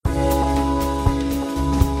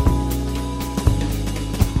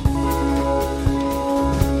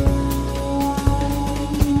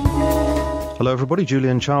Hello everybody,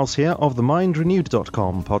 Julian Charles here of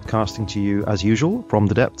themindrenewed.com, podcasting to you as usual from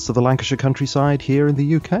the depths of the Lancashire countryside here in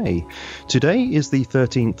the UK. Today is the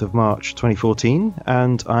 13th of March 2014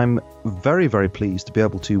 and I'm very, very pleased to be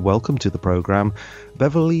able to welcome to the programme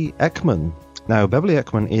Beverly Eakman. Now, Beverly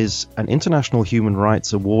Eakman is an International Human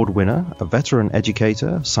Rights Award winner, a veteran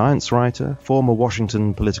educator, science writer, former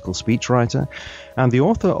Washington political speechwriter, and the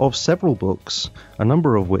author of several books, a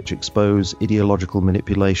number of which expose ideological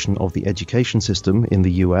manipulation of the education system in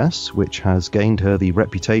the US, which has gained her the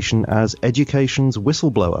reputation as education's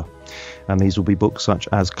whistleblower. And these will be books such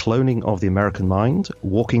as Cloning of the American Mind,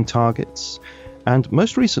 Walking Targets, and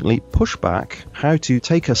most recently, Pushback, How to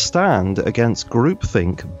Take a Stand Against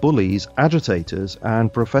Groupthink, Bullies, Agitators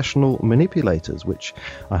and Professional Manipulators, which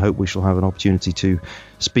I hope we shall have an opportunity to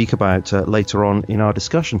speak about later on in our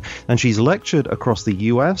discussion. And she's lectured across the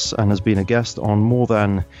US and has been a guest on more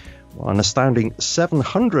than an astounding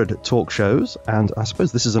 700 talk shows, and I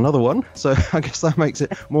suppose this is another one, so I guess that makes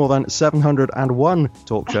it more than 701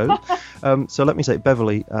 talk shows. So let me say,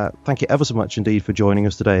 Beverly, thank you ever so much indeed for joining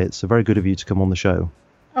us today. It's very good of you to come on the show.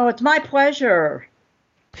 Oh, it's my pleasure.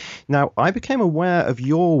 Now, I became aware of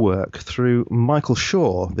your work through Michael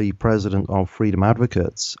Shaw, the president of Freedom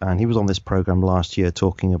Advocates, and he was on this program last year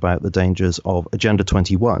talking about the dangers of Agenda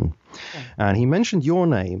 21. Okay. And he mentioned your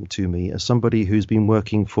name to me as somebody who's been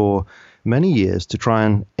working for many years to try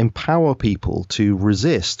and empower people to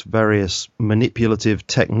resist various manipulative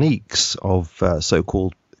techniques of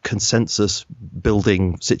so-called consensus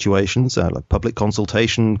building situations, like public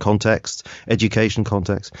consultation contexts, education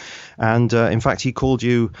context. And in fact, he called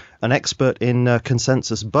you an expert in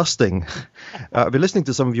consensus busting. I've been listening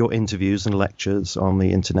to some of your interviews and lectures on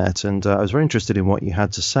the internet, and I was very interested in what you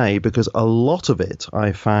had to say, because a lot of it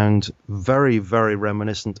I found very, very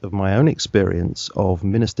reminiscent of my own experience of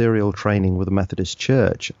ministerial training with the Methodist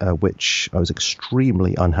Church, which I was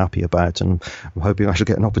extremely unhappy about, and I'm hoping I shall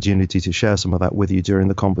get an opportunity to share some of that with you during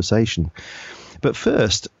the conversation. But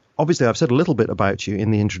first, obviously, I've said a little bit about you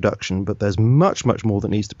in the introduction, but there's much, much more that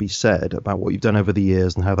needs to be said about what you've done over the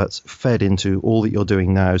years and how that's fed into all that you're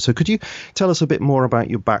doing now. So could you tell us a bit more about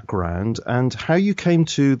your background and how you came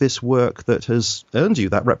to this work that has earned you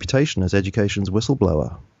that reputation as education's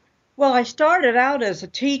whistleblower? Well, I started out as a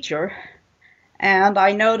teacher, and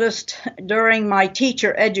I noticed during my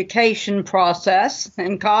teacher education process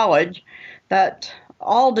in college that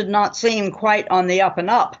all did not seem quite on the up and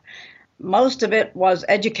up. Most of it was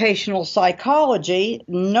educational psychology.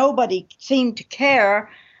 Nobody seemed to care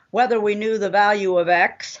whether we knew the value of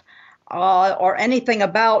X or anything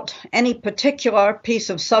about any particular piece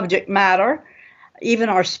of subject matter, even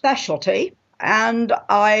our specialty. And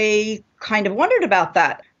I kind of wondered about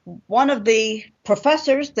that. One of the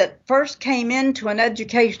professors that first came into an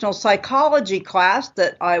educational psychology class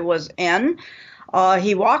that I was in,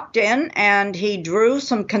 he walked in and he drew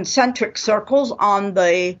some concentric circles on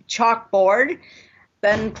the chalkboard,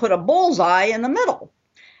 then put a bullseye in the middle.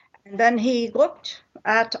 And then he looked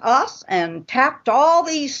at us and tapped all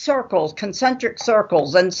these circles, concentric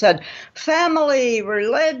circles, and said, family,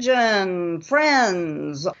 religion,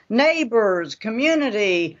 friends, neighbors,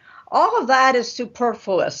 community, all of that is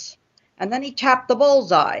superfluous. And then he tapped the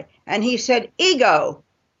bullseye and he said, ego,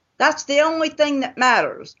 that's the only thing that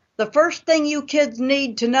matters. The first thing you kids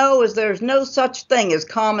need to know is there's no such thing as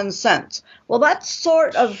common sense. Well, that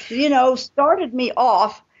sort of, started me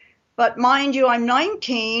off. But mind you, I'm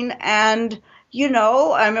 19 and,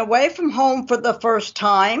 I'm away from home for the first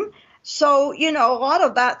time. So, a lot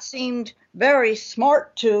of that seemed very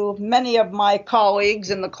smart to many of my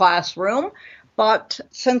colleagues in the classroom. But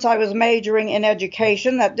since I was majoring in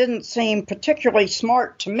education, that didn't seem particularly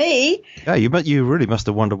smart to me. Yeah, you really must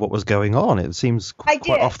have wondered what was going on. It seems quite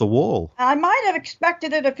off the wall. I might have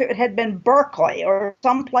expected it if it had been Berkeley or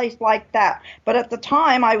someplace like that. But at the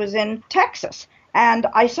time, I was in Texas. And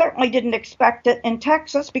I certainly didn't expect it in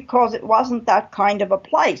Texas because it wasn't that kind of a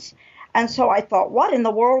place. And so I thought, what in the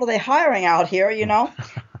world are they hiring out here,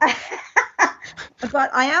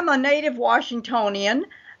 But I am a native Washingtonian.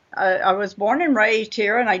 I was born and raised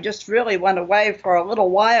here, and I just really went away for a little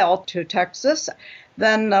while to Texas,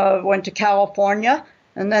 then went to California,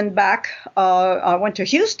 and then back. I went to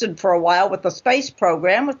Houston for a while with the space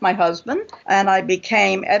program with my husband, and I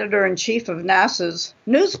became editor-in-chief of NASA's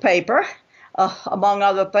newspaper, among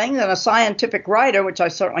other things, and a scientific writer, which I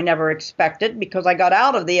certainly never expected because I got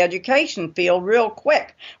out of the education field real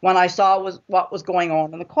quick when I saw what was going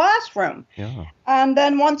on in the classroom. Yeah. And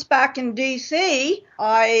then once back in D.C.,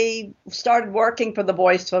 I started working for the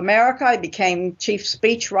Voice of America. I became chief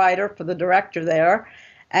speechwriter for the director there.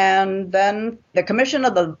 and then the Commission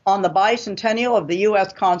on the Bicentennial of the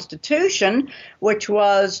U.S. Constitution, which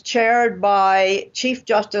was chaired by Chief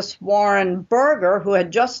Justice Warren Burger, who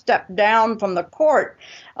had just stepped down from the court,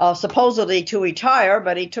 supposedly to retire,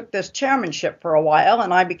 but he took this chairmanship for a while,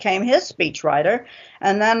 and I became his speechwriter.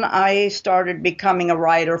 And then I started becoming a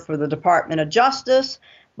writer for the Department of Justice.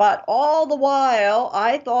 But all the while,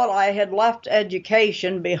 I thought I had left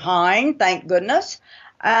education behind, thank goodness.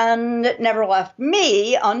 And it never left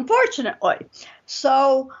me, unfortunately.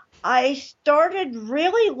 So I started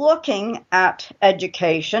really looking at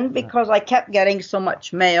education because I kept getting so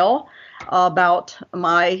much mail about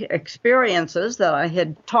my experiences that I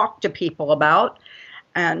had talked to people about.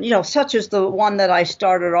 And, such as the one that I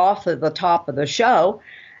started off at the top of the show.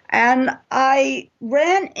 And I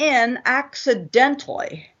ran in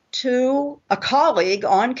accidentally to a colleague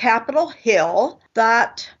on Capitol Hill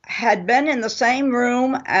that had been in the same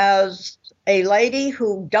room as a lady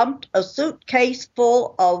who dumped a suitcase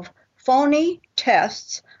full of phony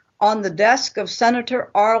tests on the desk of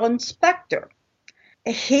Senator Arlen Specter.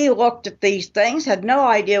 He looked at these things, had no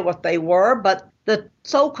idea what they were, but the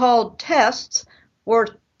so-called tests were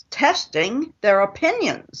testing their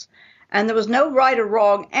opinions. And there was no right or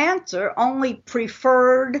wrong answer, only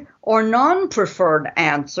preferred or non-preferred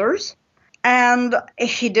answers. And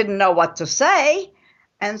he didn't know what to say.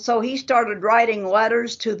 And so he started writing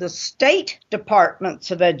letters to the state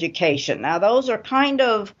departments of education. Now, those are kind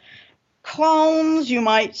of clones, you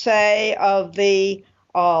might say, of the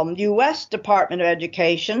U.S. Department of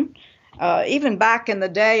Education. Even back in the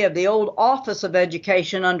day of the old Office of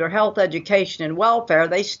Education under Health, Education, and Welfare,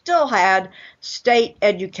 they still had state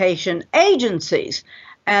education agencies,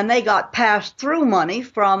 and they got pass-through money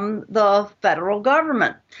from the federal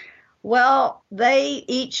government. Well, they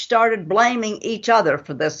each started blaming each other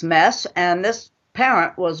for this mess, and this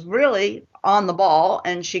parent was really on the ball,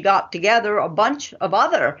 and she got together a bunch of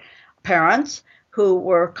other parents who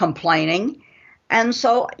were complaining. And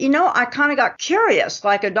so, I kind of got curious,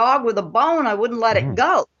 like a dog with a bone, I wouldn't let it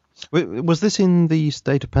go. Was this in the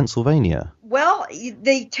state of Pennsylvania? Well,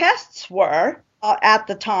 the tests were at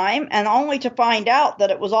the time, and only to find out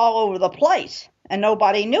that it was all over the place, and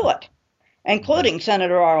nobody knew it, including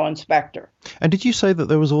Senator Arlen Specter. And did you say that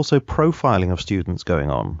there was also profiling of students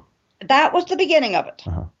going on? That was the beginning of it.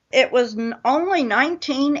 Uh-huh. It was only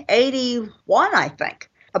 1981, I think,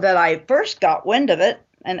 that I first got wind of it.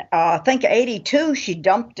 And I think 82, she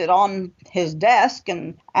dumped it on his desk,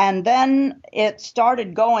 and then it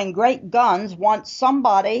started going great guns once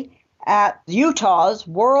somebody at Utah's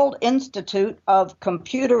World Institute of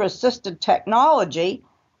Computer-Assisted Technology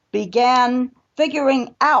began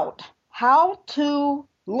figuring out how to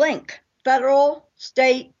link federal,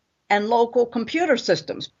 state, and local computer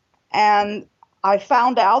systems. And I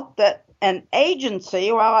found out that an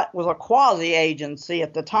agency, well, it was a quasi-agency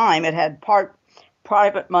at the time, it had part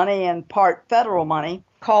private money and part federal money,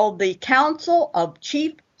 called the Council of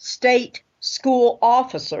Chief State School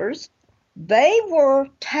Officers. They were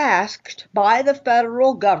tasked by the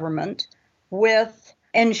federal government with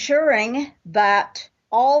ensuring that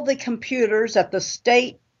all the computers at the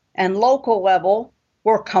state and local level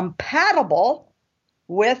were compatible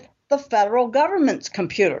with the federal government's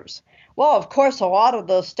computers. Well, of course, a lot of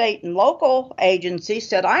the state and local agencies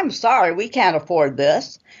said, "I'm sorry, we can't afford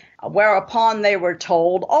this." Whereupon they were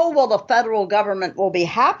told, "Oh, well, the federal government will be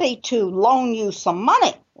happy to loan you some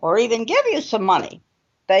money or even give you some money."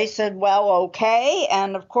 They said, "Well, okay."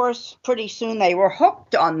 And of course, pretty soon they were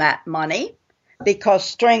hooked on that money because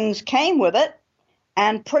strings came with it.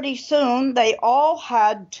 And pretty soon they all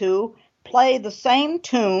had to play the same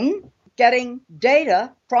tune, getting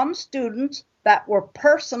data from students that were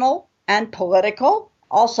personal and political,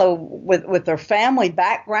 also with their family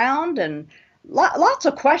background, and lots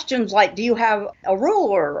of questions like, do you have a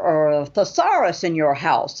ruler or a thesaurus in your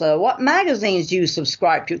house? What magazines do you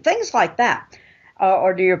subscribe to? Things like that.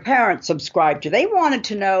 Or do your parents subscribe to? They wanted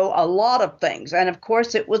to know a lot of things. And of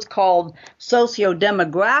course, it was called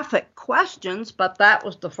socio-demographic questions, but that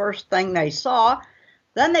was the first thing they saw.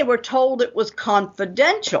 Then they were told it was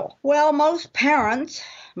confidential. Well, most parents,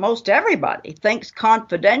 most everybody thinks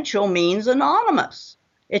confidential means anonymous.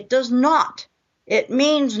 It does not. It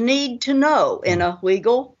means need to know in a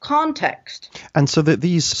legal context. And so that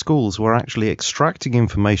these schools were actually extracting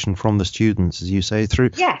information from the students, as you say, through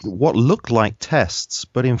what looked like tests,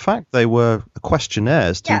 but in fact they were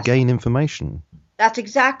questionnaires to gain information. That's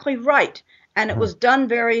exactly right. And it was done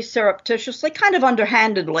very surreptitiously, kind of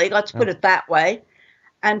underhandedly, let's put it that way.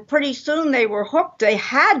 And pretty soon they were hooked. They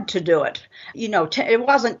had to do it. It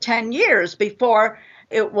wasn't 10 years before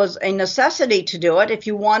it was a necessity to do it if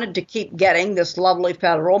you wanted to keep getting this lovely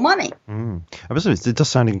federal money. It does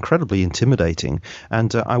sound incredibly intimidating.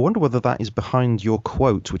 And I wonder whether that is behind your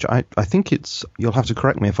quote, which I think you'll have to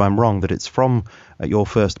correct me if I'm wrong, that it's from your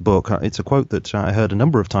first book. It's a quote that I heard a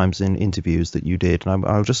number of times in interviews that you did. And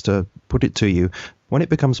I'll just put it to you. When it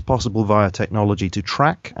becomes possible via technology to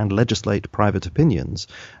track and legislate private opinions,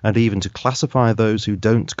 and even to classify those who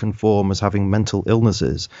don't conform as having mental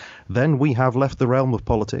illnesses, then we have left the realm of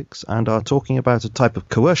politics and are talking about a type of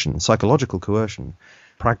coercion, psychological coercion.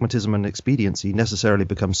 Pragmatism and expediency necessarily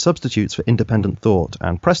become substitutes for independent thought,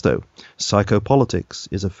 and presto, psychopolitics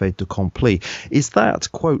is a fait accompli. Is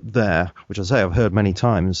that quote there, which I say I've heard many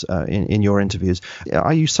times in your interviews,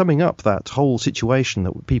 are you summing up that whole situation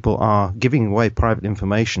that people are giving away private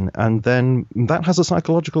information and then that has a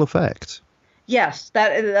psychological effect? Yes,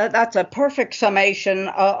 that's a perfect summation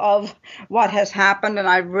of what has happened, and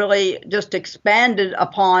I've really just expanded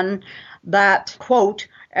upon that quote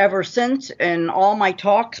ever since in all my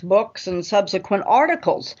talks, books, and subsequent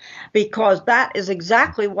articles, because that is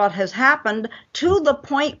exactly what has happened, to the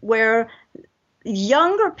point where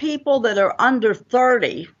younger people that are under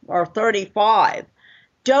 30 or 35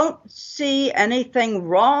 don't see anything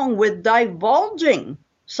wrong with divulging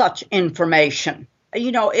such information.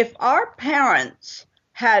 You know, if our parents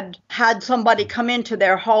had somebody come into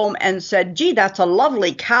their home and said, gee, that's a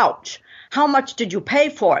lovely couch, how much did you pay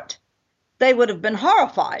for it? They would have been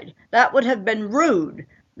horrified. That would have been rude.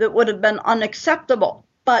 That would have been unacceptable.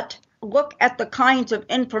 But look at the kinds of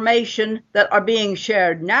information that are being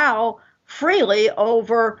shared now freely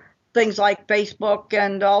over things like Facebook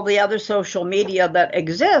and all the other social media that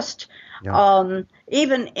exist. Yeah.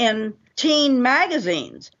 Even in teen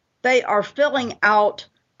magazines, they are filling out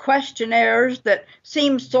questionnaires that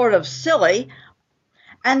seem sort of silly.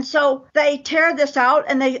 And so they tear this out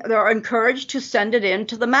and they're encouraged to send it in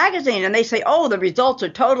to the magazine. And they say, oh, the results are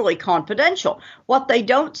totally confidential. What they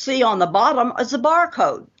don't see on the bottom is the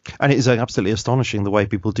barcode. And it is absolutely astonishing the way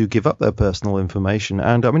people do give up their personal information.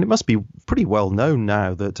 And I mean, it must be pretty well known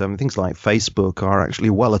now that things like Facebook are actually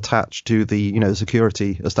well attached to the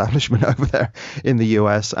security establishment over there in the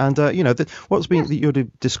US. And what's been that you're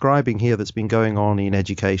describing here that's been going on in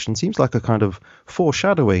education seems like a kind of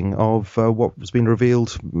foreshadowing of what was been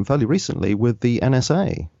revealed fairly recently with the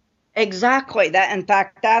NSA. Exactly. In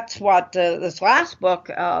fact, that's what this last book,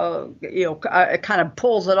 it kind of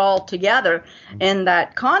pulls it all together in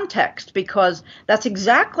that context, because that's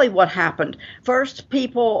exactly what happened. First,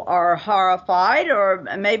 people are horrified, or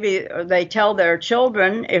maybe they tell their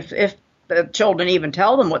children, if the children even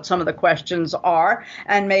tell them what some of the questions are,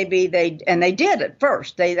 and maybe they did at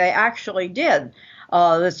first. They actually did.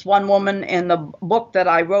 This one woman in the book that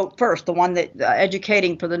I wrote first, the one that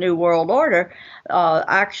Educating for the New World Order,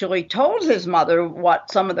 actually told his mother what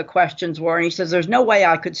some of the questions were. And he says, there's no way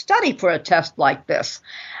I could study for a test like this.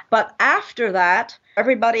 But after that,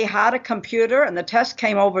 everybody had a computer and the test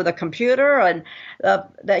came over the computer, and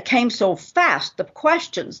they came so fast, the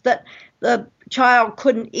questions, that the child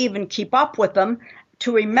couldn't even keep up with them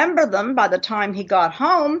to remember them by the time he got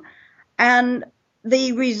home. And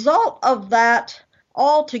the result of that,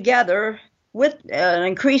 all together with an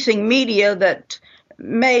increasing media that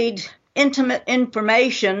made intimate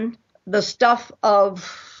information the stuff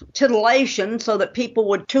of titillation so that people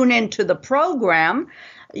would tune into the program,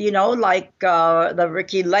 like the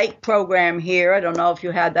Ricky Lake program here. I don't know if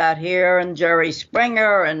you had that here, and Jerry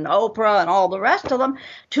Springer and Oprah and all the rest of them,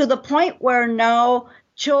 to the point where now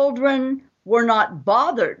children were not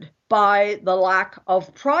bothered by the lack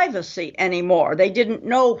of privacy anymore. They didn't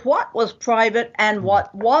know what was private and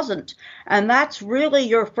what wasn't. And that's really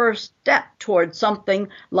your first step towards something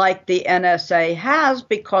like the NSA has,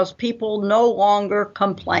 because people no longer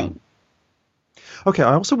complain. Okay,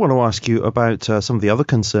 I also want to ask you about some of the other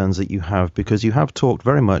concerns that you have, because you have talked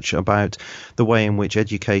very much about the way in which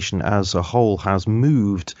education as a whole has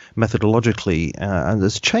moved methodologically and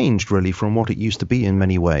has changed really from what it used to be in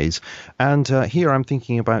many ways. And here I'm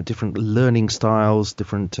thinking about different learning styles,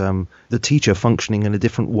 different the teacher functioning in a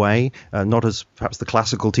different way, not as perhaps the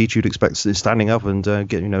classical teacher you'd expect standing up and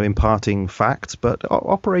imparting facts, but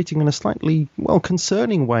operating in a slightly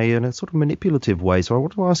concerning way, in a sort of manipulative way. So I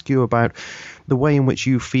want to ask you about the way in which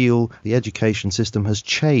you feel the education system has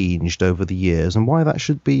changed over the years and why that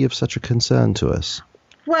should be of such a concern to us.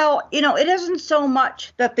 Well, it isn't so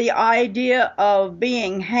much that the idea of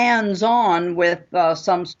being hands-on with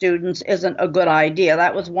some students isn't a good idea.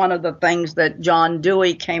 That was one of the things that John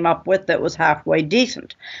Dewey came up with that was halfway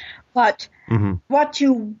decent. But what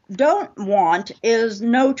you don't want is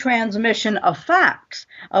no transmission of facts,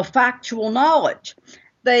 of factual knowledge.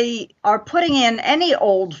 they are putting in any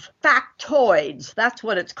old factoids. That's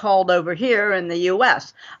what it's called over here in the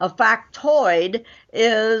U.S. A factoid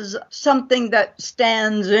is something that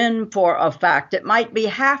stands in for a fact. It might be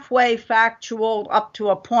halfway factual up to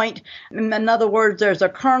a point. In other words, there's a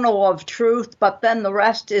kernel of truth, but then the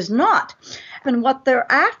rest is not. And what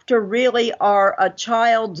they're after really are a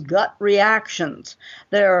child's gut reactions.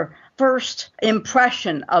 Their first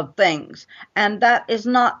impression of things. And that is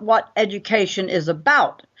not what education is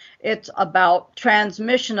about. It's about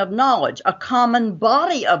transmission of knowledge, a common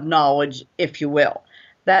body of knowledge, if you will,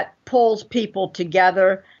 that pulls people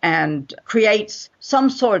together and creates some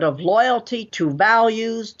sort of loyalty to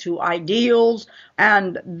values, to ideals.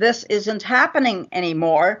 And this isn't happening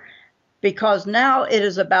anymore because now it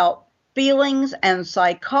is about feelings and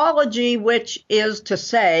psychology, which is to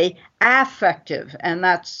say affective, and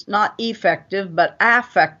that's not effective, but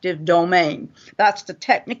affective domain. That's the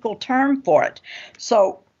technical term for it.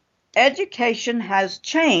 So education has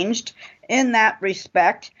changed in that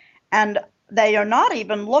respect, and they are not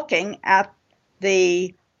even looking at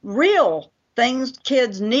the real things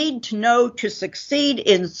kids need to know to succeed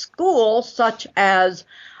in school, such as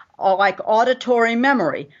like auditory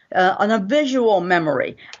memory, and a visual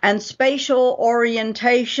memory, and spatial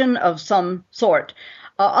orientation of some sort.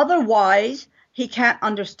 Otherwise, he can't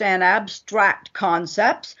understand abstract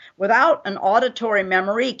concepts. Without an auditory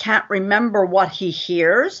memory, he can't remember what he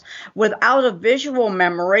hears. Without a visual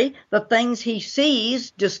memory, the things he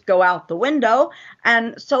sees just go out the window,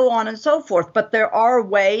 and so on and so forth. But there are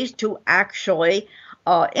ways to actually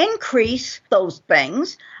increase those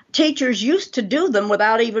things. Teachers used to do them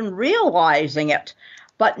without even realizing it,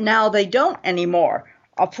 but now they don't anymore.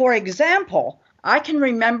 For example, I can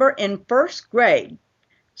remember in first grade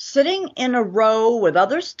sitting in a row with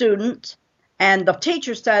other students, and the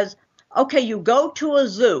teacher says, okay, you go to a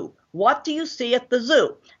zoo. What do you see at the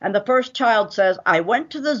zoo? And the first child says, I went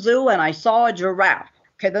to the zoo and I saw a giraffe.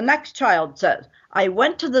 Okay, the next child says, I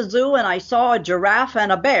went to the zoo and I saw a giraffe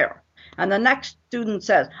and a bear. And the next student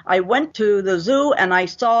says, I went to the zoo and I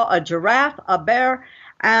saw a giraffe, a bear,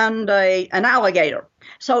 and an alligator.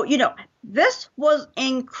 So, this was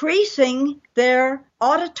increasing their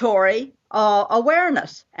auditory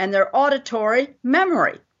awareness and their auditory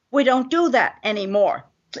memory. We don't do that anymore.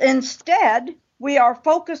 Instead, we are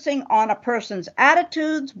focusing on a person's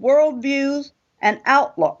attitudes, worldviews, and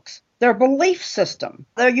outlooks. Their belief system.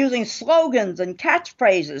 They're using slogans and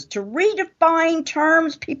catchphrases to redefine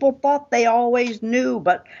terms people thought they always knew,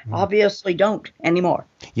 but obviously don't anymore.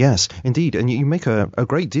 Yes, indeed. And you make a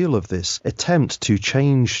great deal of this attempt to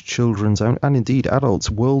change children's and indeed adults'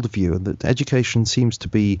 worldview, and that education seems to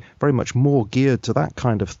be very much more geared to that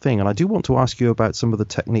kind of thing. And I do want to ask you about some of the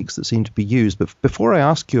techniques that seem to be used. But before I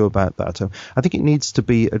ask you about that, I think it needs to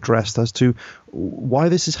be addressed as to why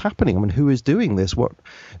this is happening. I mean, who is doing this?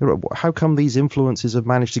 How come these influences have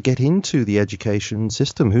managed to get into the education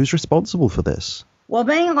system? Who's responsible for this? Well,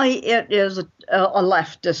 mainly it is a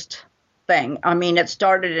leftist thing. I mean, it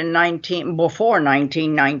started before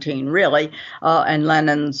 1919, really, and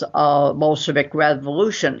Lenin's Bolshevik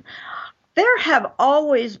Revolution. There have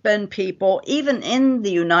always been people, even in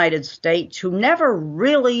the United States, who never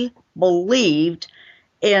really believed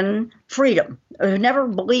in freedom, who never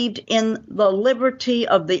believed in the liberty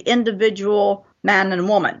of the individual man and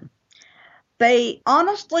woman. They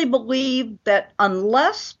honestly believed that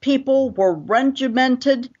unless people were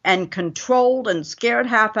regimented and controlled and scared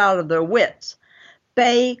half out of their wits,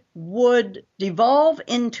 they would devolve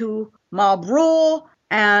into mob rule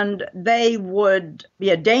and they would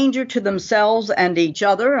be a danger to themselves and each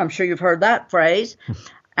other. I'm sure you've heard that phrase.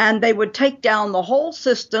 And they would take down the whole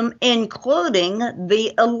system, including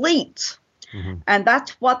the elites. Mm-hmm. And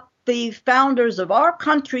that's what the founders of our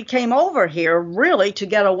country came over here really to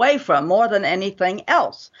get away from more than anything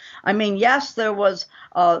else. I mean, yes, there was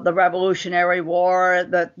the Revolutionary War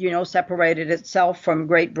that, separated itself from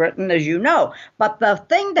Great Britain, as you know. But the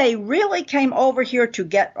thing they really came over here to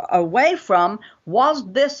get away from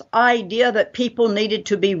was this idea that people needed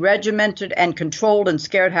to be regimented and controlled and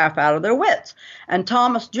scared half out of their wits. And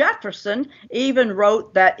Thomas Jefferson even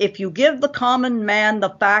wrote that if you give the common man the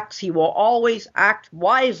facts, he will always act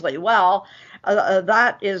wisely. Well,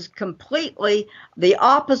 that is completely the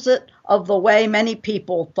opposite of the way many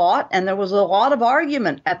people thought. And there was a lot of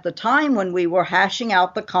argument at the time when we were hashing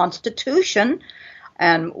out the Constitution.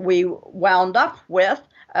 And we wound up with,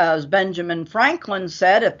 as Benjamin Franklin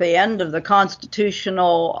said at the end of the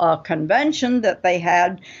Constitutional Convention that they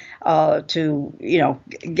had to,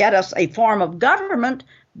 get us a form of government,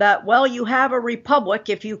 that, well, you have a republic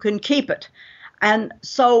if you can keep it. And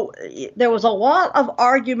so there was a lot of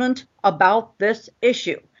argument about this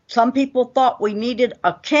issue. Some people thought we needed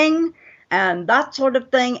a king and that sort of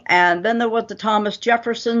thing. And then there was the Thomas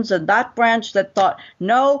Jeffersons and that branch that thought,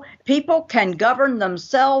 no, people can govern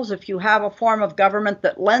themselves if you have a form of government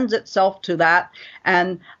that lends itself to that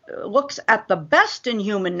and looks at the best in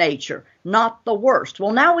human nature, not the worst.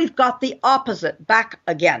 Well, now we've got the opposite back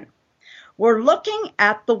again. We're looking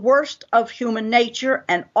at the worst of human nature,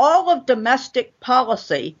 and all of domestic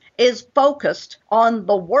policy is focused on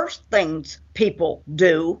the worst things people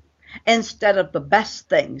do instead of the best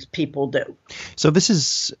things people do. So this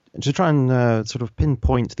is, to try and sort of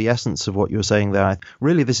pinpoint the essence of what you're saying there,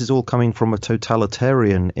 really this is all coming from a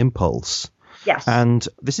totalitarian impulse. Yes. And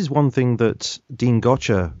this is one thing that Dean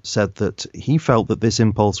Gotcha said, that he felt that this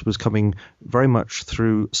impulse was coming very much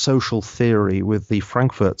through social theory with the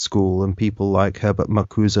Frankfurt School and people like Herbert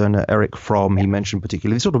Marcuse and Erich Fromm, he mentioned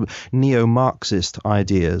particularly, sort of neo-Marxist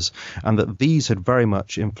ideas, and that these had very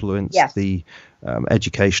much influenced the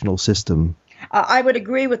educational system. I would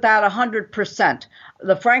agree with that 100%.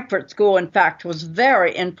 The Frankfurt School, in fact, was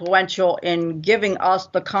very influential in giving us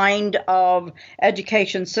the kind of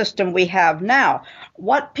education system we have now.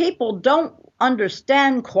 What people don't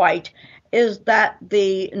understand quite is that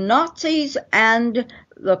the Nazis and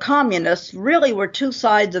the communists really were two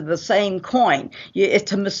sides of the same coin.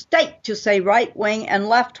 It's a mistake to say right wing and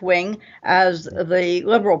left wing, as the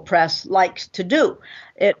liberal press likes to do.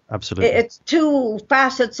 Absolutely. It's two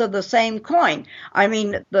facets of the same coin. I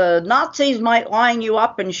mean, the Nazis might line you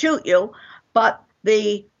up and shoot you, but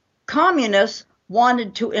the communists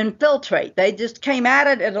wanted to infiltrate. They just came at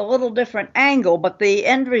it at a little different angle, but the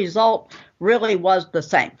end result really was the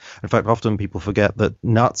same. In fact, often people forget that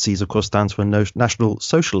Nazis, of course, stands for National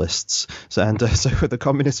Socialists. So the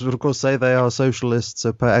communists would, of course, say they are socialists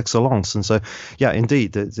per excellence. And so, yeah,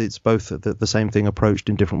 indeed, it's both the same thing approached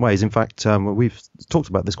in different ways. In fact, we've talked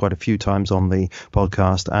about this quite a few times on the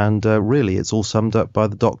podcast, and really it's all summed up by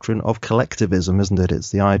the doctrine of collectivism, isn't it? It's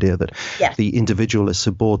the idea that the individual is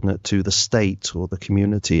subordinate to the state or the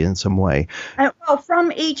community in some way. Well,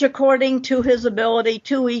 from each according to his ability,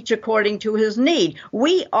 to each according to his need.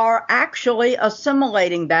 We are actually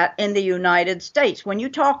assimilating that in the United States. When you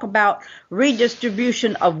talk about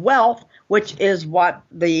redistribution of wealth, which is what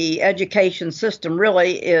the education system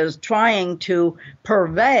really is trying to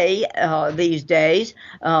purvey these days,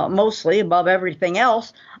 mostly above everything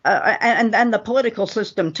else, and the political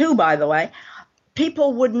system too, by the way,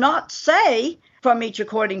 people would not say from each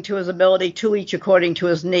according to his ability, to each according to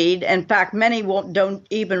his need. In fact, many don't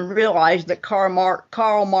even realize that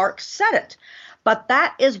Karl Marx said it. But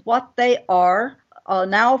that is what they are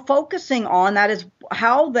now focusing on. That is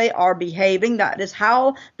how they are behaving. That is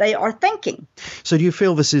how they are thinking. So do you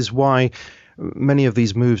feel this is why many of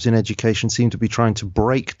these moves in education seem to be trying to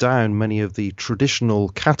break down many of the traditional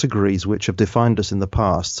categories which have defined us in the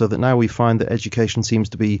past, so that now we find that education seems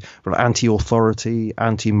to be anti-authority,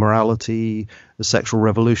 anti-morality? The sexual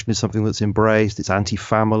revolution is something that's embraced. It's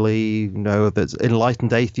anti-family, that's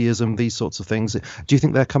enlightened atheism, these sorts of things. Do you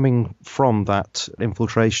think they're coming from that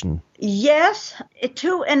infiltration? Yes,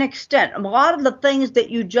 to an extent. A lot of the things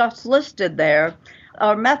that you just listed there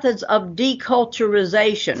are methods of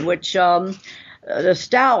deculturization, which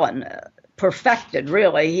Stalin perfected,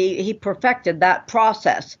 really. He perfected that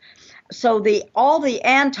process. So all the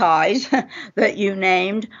antis that you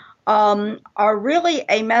named are really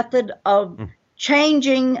a method of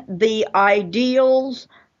changing the ideals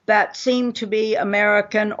that seem to be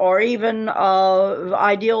American, or even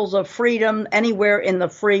ideals of freedom anywhere in the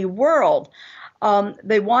free world.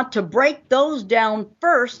 They want to break those down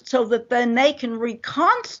first so that then they can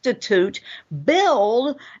reconstitute,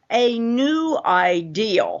 build a new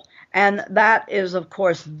ideal. And that is, of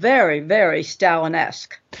course, very, very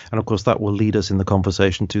Stalinesque. And, of course, that will lead us in the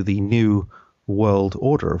conversation to the new world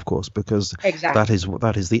order, of course, because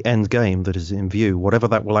that is the end game that is in view, whatever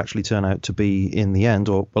that will actually turn out to be in the end,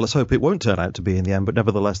 or well, let's hope it won't turn out to be in the end, but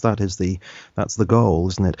nevertheless that's the goal,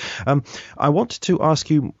 isn't it? I wanted to ask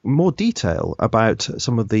you more detail about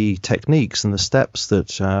some of the techniques and the steps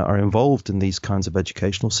that are involved in these kinds of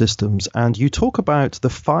educational systems, and you talk about the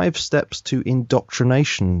 5 steps to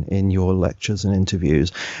indoctrination in your lectures and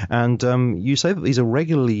interviews, and you say that these are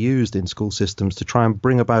regularly used in school systems to try and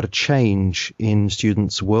bring about a change in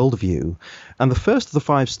students' worldview. And the first of the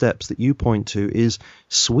 5 steps that you point to is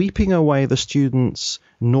sweeping away the students'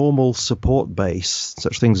 normal support base,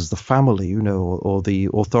 such things as the family, or the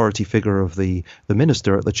authority figure of the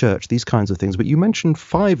minister at the church, these kinds of things. But you mentioned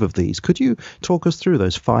 5 of these. Could you talk us through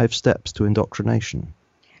those 5 steps to indoctrination?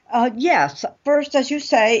 Yes. First, as you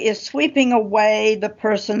say, is sweeping away the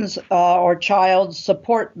person's or child's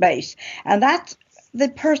support base. And that's the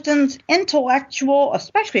person's intellectual,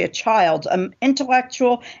 especially a child's,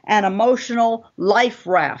 intellectual and emotional life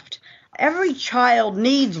raft. Every child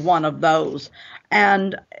needs one of those.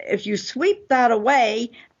 And if you sweep that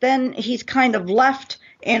away, then he's kind of left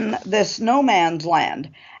in this no man's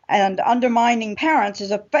land. And undermining parents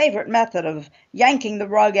is a favorite method of yanking the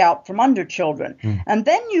rug out from under children. And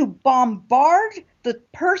then you bombard the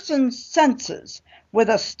person's senses with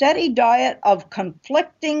a steady diet of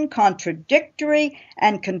conflicting, contradictory,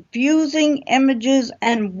 and confusing images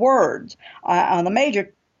and words. On the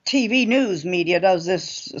major TV news media does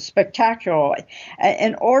this spectacularly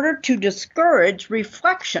in order to discourage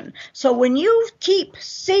reflection. So when you keep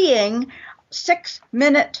seeing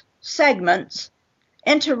 6-minute segments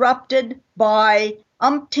interrupted by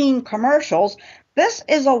umpteen commercials, this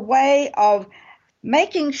is a way of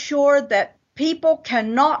making sure that people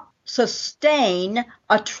cannot sustain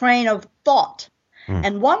a train of thought.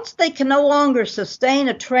 And once they can no longer sustain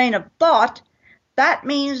a train of thought, that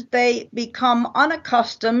means they become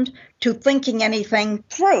unaccustomed to thinking anything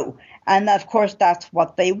through. And of course, that's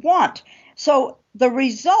what they want. So the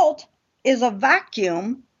result is a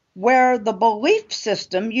vacuum where the belief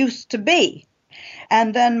system used to be.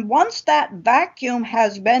 And then once that vacuum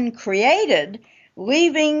has been created,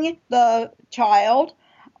 leaving the child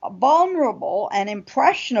vulnerable and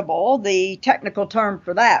impressionable, the technical term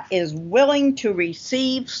for that is willing to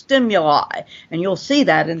receive stimuli. And you'll see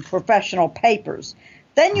that in professional papers.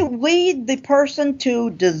 Then you lead the person to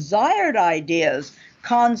desired ideas,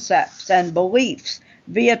 concepts, and beliefs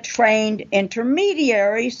via trained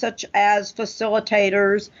intermediaries such as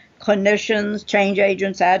facilitators, clinicians, change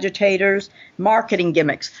agents, agitators, marketing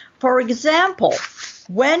gimmicks. For example,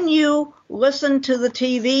 when you listen to the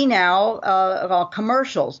TV now,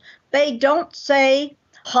 commercials, they don't say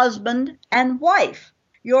husband and wife.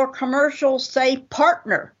 Your commercials say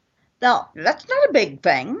partner. Now, that's not a big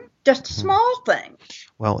thing, just a small thing.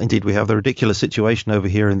 Well, indeed, we have the ridiculous situation over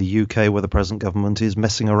here in the UK where the present government is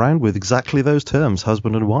messing around with exactly those terms,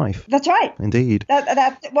 husband and wife. That's right. Indeed.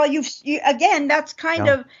 Well, again, that's kind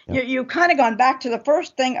of, you've kind of gone back to the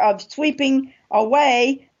first thing of sweeping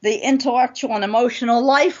away the intellectual and emotional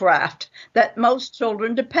life raft that most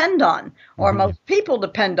children depend on, or most people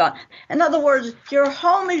depend on. In other words, your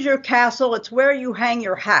home is your castle. It's where you hang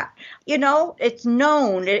your hat. You know, it's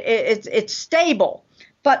known. It's stable.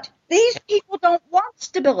 But these people don't want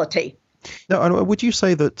stability. Now, and would you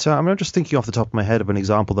say that, I'm just thinking off the top of my head of an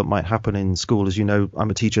example that might happen in school. As you know,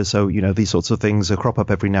 I'm a teacher, so, these sorts of things crop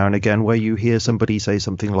up every now and again where you hear somebody say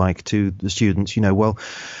something like to the students,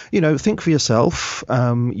 think for yourself.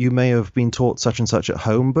 You may have been taught such and such at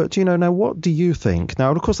home, but, now what do you think?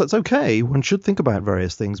 Now, of course, that's okay. One should think about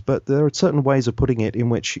various things, but there are certain ways of putting it in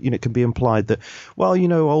which, it can be implied that, well,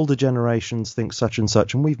 older generations think such and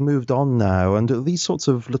such, and we've moved on now. And these sorts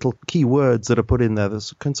of little key words that are put in there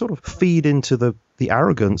that can sort of feed into the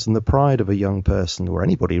arrogance and the pride of a young person, or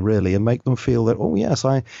anybody really, and make them feel that, oh yes,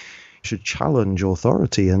 I should challenge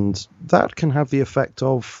authority. And that can have the effect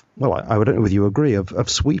of, well, I don't know whether you agree, of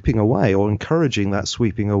sweeping away or encouraging that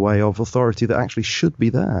sweeping away of authority that actually should be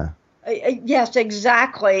there. Yes,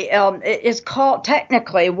 exactly. It is called,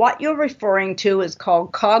 technically, what you're referring to is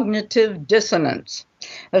called cognitive dissonance.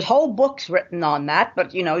 There's whole books written on that,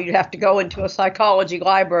 but, you'd have to go into a psychology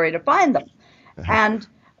library to find them. And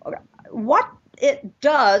what it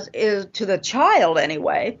does is, to the child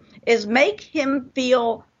anyway, is make him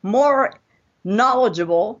feel more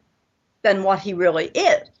knowledgeable than what he really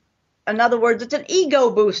is. In other words, it's an ego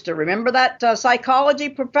booster. Remember that psychology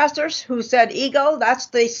professor who said ego, that's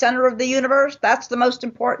the center of the universe, that's the most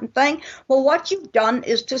important thing? Well, what you've done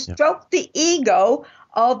is to stroke the ego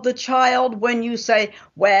of the child when you say,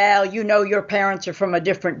 well, your parents are from a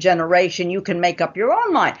different generation, you can make up your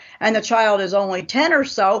own mind. And the child is only 10 or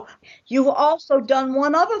so. You've also done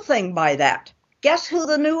one other thing by that. Guess who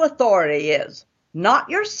the new authority is? Not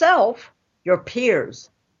yourself, your peers.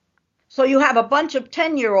 So you have a bunch of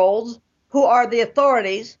 10-year-olds who are the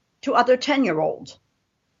authorities to other 10-year-olds.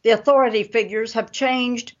 The authority figures have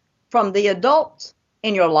changed from the adults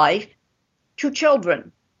in your life to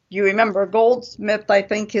children. You remember Goldsmith, I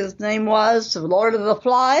think his name was, Lord of the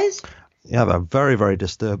Flies? Yeah, a very, very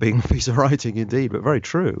disturbing piece of writing indeed, but very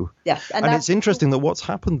true. Yes, and it's interesting that what's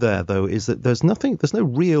happened there, though, is that there's no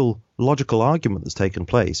real logical argument that's taken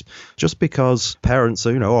place. Just because parents,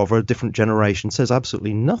 of a different generation says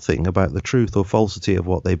absolutely nothing about the truth or falsity of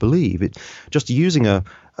what they believe. It just using a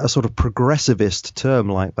sort of progressivist term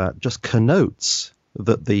like that just connotes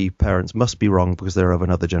that the parents must be wrong because they're of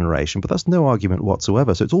another generation, but that's no argument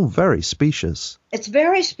whatsoever. So it's all very specious. It's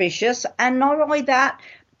very specious. And not only that,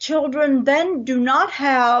 children then do not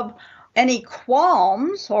have any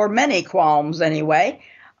qualms, or many qualms anyway,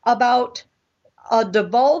 about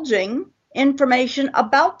divulging information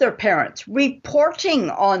about their parents, reporting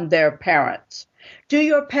on their parents. Do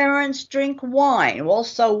your parents drink wine? Well,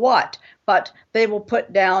 so what? But they will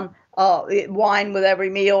put down wine with every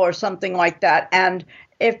meal or something like that. And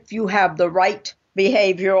if you have the right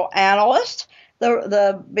behavioral analyst,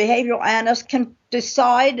 the behavioral analyst can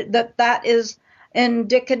decide that that is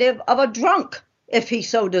indicative of a drunk if he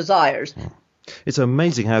so desires. It's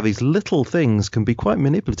amazing how these little things can be quite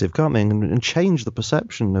manipulative, can't they, and change the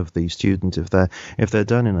perception of the student if they're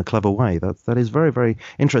done in a clever way. That is very, very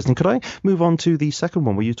interesting. Could I move on to the second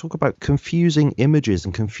one, where you talk about confusing images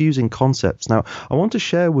and confusing concepts? Now, I want to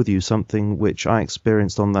share with you something which I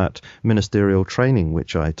experienced on that ministerial training,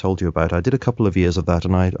 which I told you about. I did a couple of years of that,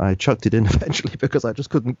 and I chucked it in eventually because I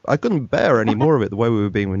just couldn't bear any more of it, the way we were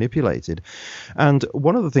being manipulated. And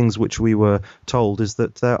one of the things which we were told is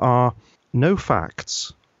that there are no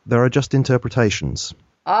facts, there are just interpretations.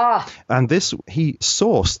 And this, he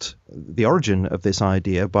sourced the origin of this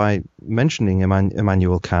idea by mentioning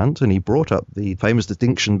Immanuel Kant, and he brought up the famous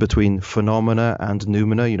distinction between phenomena and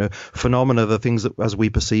noumena. You know, phenomena, the things that, as we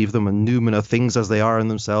perceive them, and noumena, things as they are in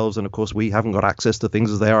themselves. And of course, we haven't got access to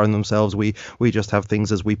things as they are in themselves. We just have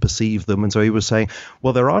things as we perceive them. And so he was saying,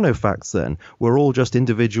 well, there are no facts then. We're all just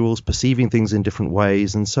individuals perceiving things in different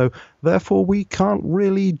ways. And so therefore, we can't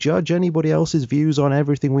really judge anybody else's views on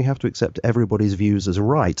everything. We have to accept everybody's views as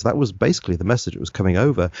right. That was basically the message that was coming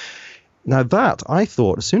over. Now that, I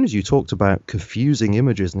thought, as soon as you talked about confusing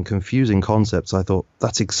images and confusing concepts, I thought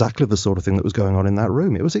that's exactly the sort of thing that was going on in that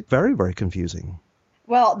room. It was very, very confusing.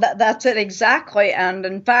 Well, that's it exactly. And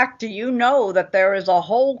in fact, do you know that there is a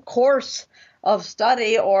whole course of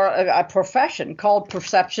study or a profession called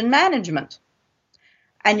perception management?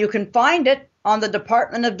 And you can find it on the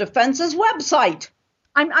Department of Defense's website.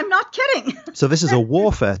 I'm not kidding. So this is a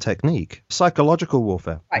warfare technique, psychological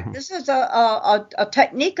warfare. Right. This is a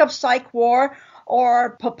technique of psych war,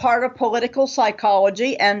 or part of political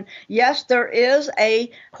psychology. And yes, there is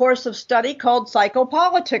a course of study called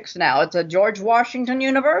psychopolitics now. It's at George Washington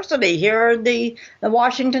University here in the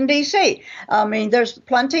Washington, D.C. I mean, there's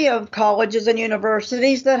plenty of colleges and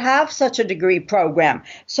universities that have such a degree program.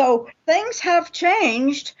 So things have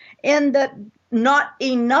changed in that not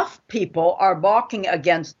enough people are balking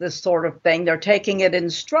against this sort of thing. They're taking it in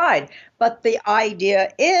stride. But the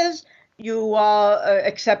idea is you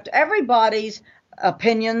accept everybody's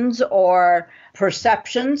opinions or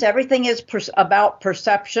perceptions. Everything is about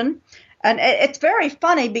perception. And it's very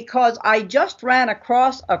funny because I just ran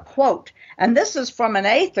across a quote, and this is from an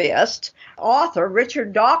atheist author,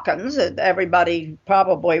 Richard Dawkins, that everybody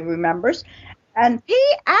probably remembers. And he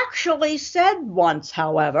actually said once,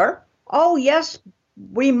 however, oh, yes,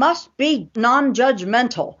 we must be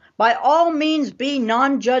non-judgmental. By all means, be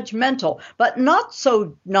non-judgmental, but not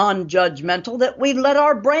so non-judgmental that we let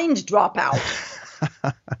our brains drop out.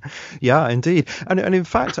 Yeah, indeed. And in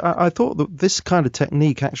fact, I thought that this kind of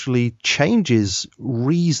technique actually changes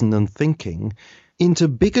reason and thinking into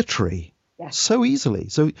bigotry. Yes. So easily.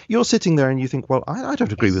 So you're sitting there and you think, well, I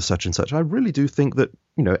don't agree with such and such. I really do think that,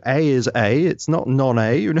 A is A. It's not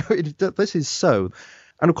non-A. This is so.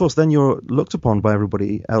 And of course, then you're looked upon by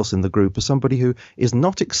everybody else in the group as somebody who is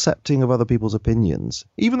not accepting of other people's opinions.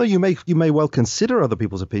 Even though you may well consider other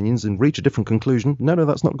people's opinions and reach a different conclusion. No,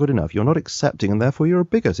 that's not good enough. You're not accepting, and therefore you're a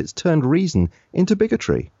bigot. It's turned reason into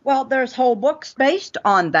bigotry. Well, there's whole books based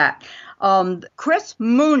on that. Chris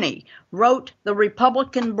Mooney wrote The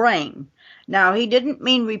Republican Brain. Now, he didn't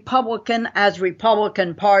mean Republican as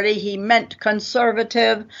Republican Party. He meant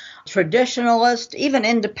conservative, traditionalist, even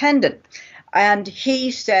independent. And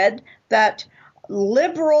he said that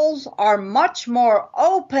liberals are much more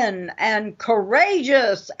open and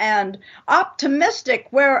courageous and optimistic,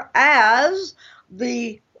 whereas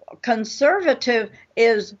the conservative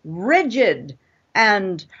is rigid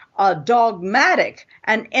and dogmatic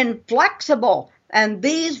and inflexible. And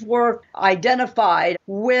these were identified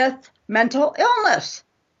with mental illness.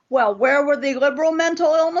 Well, where were the liberal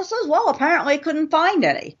mental illnesses? Well, apparently couldn't find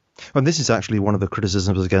any. And this is actually one of the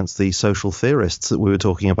criticisms against the social theorists that we were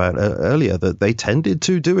talking about earlier, that they tended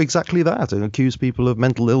to do exactly that and accuse people of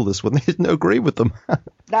mental illness when they didn't agree with them.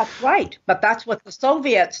 That's right. But that's what the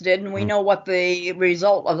Soviets did, and we know what the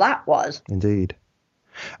result of that was. Indeed.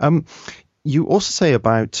 You also say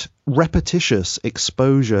about repetitious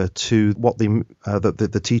exposure to what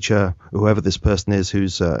the teacher, whoever this person is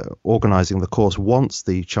who's organizing the course, wants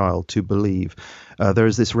the child to believe. There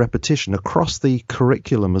is this repetition across the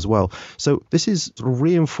curriculum as well. So this is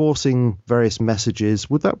reinforcing various messages.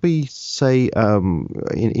 Would that be, say,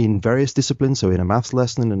 in various disciplines? So in a maths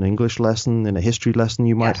lesson, in an English lesson, in a history lesson,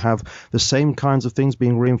 you might have the same kinds of things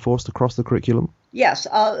being reinforced across the curriculum? Yes,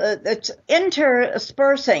 it's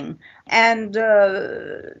interspersing and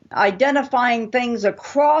identifying things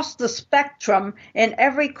across the spectrum in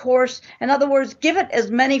every course. In other words, give it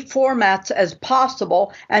as many formats as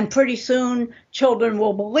possible, and pretty soon children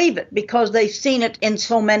will believe it because they've seen it in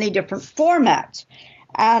so many different formats.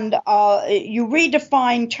 And you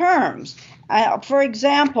redefine terms. For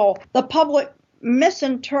example, the public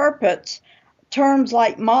misinterprets terms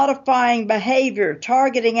like modifying behavior,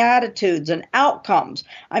 targeting attitudes, and outcomes.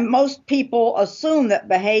 And most people assume that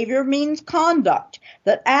behavior means conduct,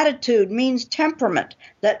 that attitude means temperament,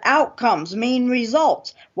 that outcomes mean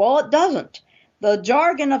results. Well, it doesn't. The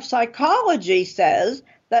jargon of psychology says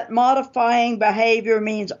that modifying behavior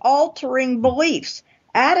means altering beliefs,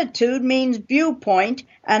 attitude means viewpoint,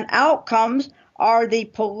 and outcomes are the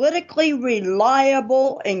politically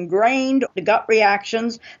reliable, ingrained gut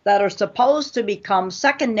reactions that are supposed to become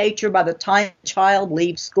second nature by the time the child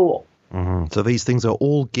leaves school. Mm-hmm. So these things are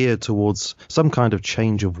all geared towards some kind of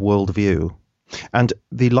change of worldview. And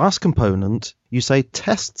the last component, you say,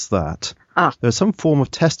 tests that. There's some form of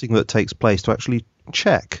testing that takes place to actually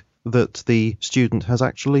check that the student has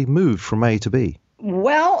actually moved from A to B.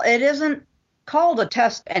 Well, it isn't called a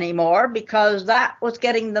test anymore because that was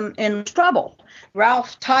getting them in trouble.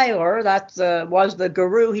 Ralph Tyler, was the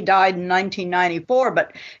guru. He died in 1994,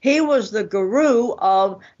 but he was the guru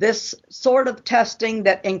of this sort of testing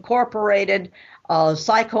that incorporated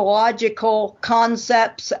psychological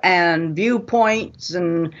concepts and viewpoints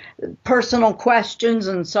and personal questions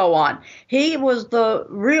and so on. He was the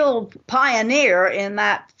real pioneer in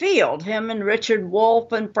that field, him and Richard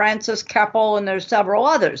Wolff and Francis Keppel, and there's several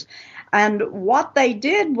others. And what they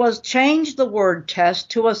did was change the word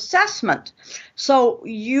test to assessment. So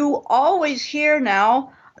you always hear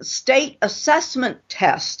now state assessment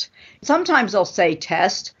test. Sometimes they'll say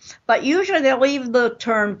test, but usually they'll leave the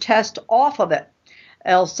term test off of it.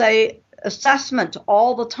 They'll say assessment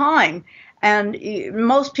all the time. And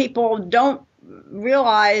most people don't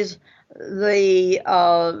realize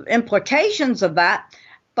the implications of that.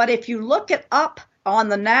 But if you look it up on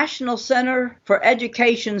the National Center for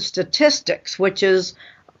Education Statistics, which is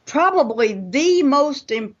probably the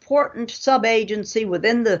most important sub-agency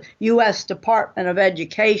within the U.S. Department of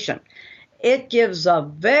Education, it gives a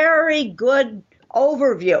very good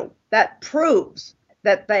overview that proves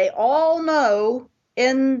that they all know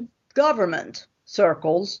in government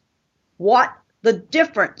circles what the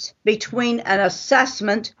difference between an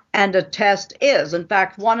assessment and a test is. In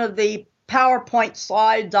fact, one of the PowerPoint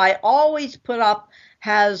slides I always put up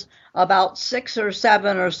has about 6 or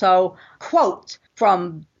 7 or so quotes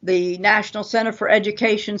from the National Center for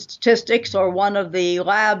Education Statistics or one of the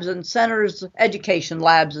labs and centers, education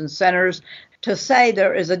labs and centers, to say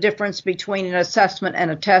there is a difference between an assessment and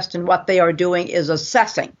a test, and what they are doing is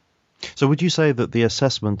assessing. So would you say that the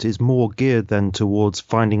assessment is more geared then towards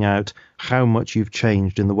finding out how much you've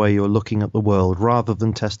changed in the way you're looking at the world rather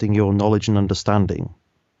than testing your knowledge and understanding?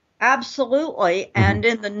 Absolutely. And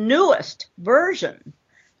in the newest version,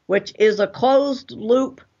 which is a closed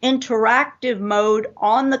loop interactive mode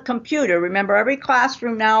on the computer. Remember, every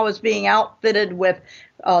classroom now is being outfitted with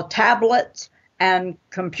tablets and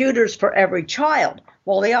computers for every child.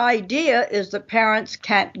 Well, the idea is that parents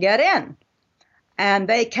can't get in and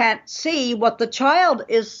they can't see what the child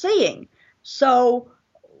is seeing. So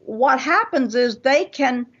what happens is they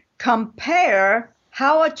can compare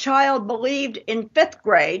how a child believed in 5th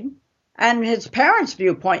grade and his parents'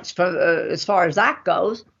 viewpoints as far as that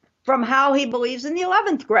goes from how he believes in the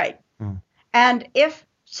 11th grade. And if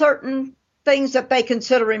certain things that they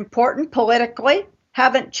consider important politically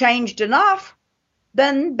haven't changed enough,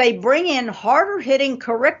 then they bring in harder-hitting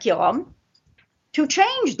curriculum to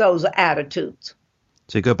change those attitudes.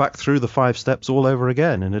 So you go back through the 5 steps all over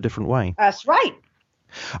again in a different way. That's right.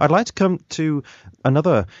 I'd like to come to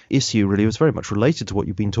another issue, really. It was very much related to what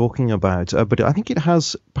you've been talking about, but I think it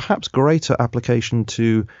has perhaps greater application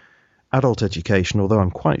to adult education, although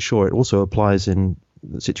I'm quite sure it also applies in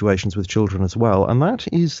situations with children as well, and that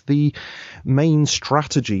is the main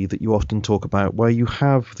strategy that you often talk about, where you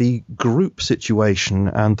have the group situation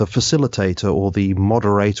and the facilitator or the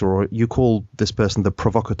moderator, or you call this person the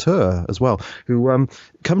provocateur as well, who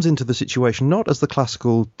comes into the situation not as the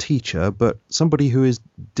classical teacher, but somebody who is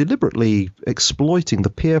deliberately exploiting the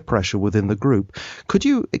peer pressure within the group. Could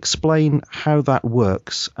you explain how that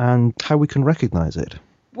works and how we can recognize it?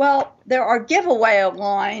 Well, there are giveaway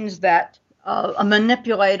lines that a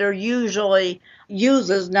manipulator usually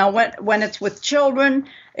uses. Now, when it's with children,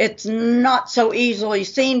 it's not so easily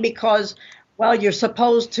seen because, well, you're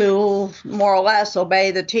supposed to more or less obey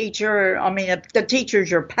the teacher. I mean, if the teacher's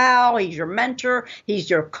your pal, he's your mentor, he's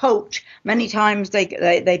your coach. Many times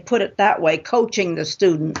they put it that way, coaching the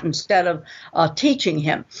student instead of teaching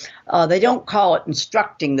him. They don't call it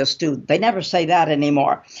instructing the student. They never say that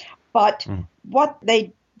anymore. But what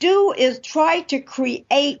they do is try to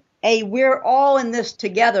create a we're all in this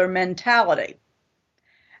together mentality.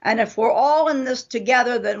 And if we're all in this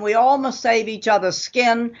together, then we all must save each other's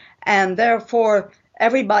skin, and therefore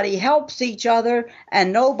everybody helps each other,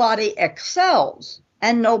 and nobody excels,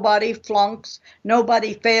 and nobody flunks,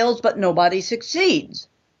 nobody fails, but nobody succeeds.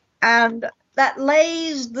 And that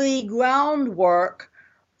lays the groundwork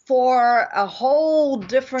for a whole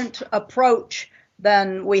different approach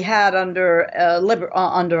than we had under a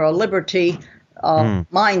liberty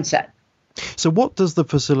mindset. So what does the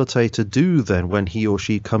facilitator do then when he or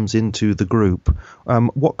she comes into the group?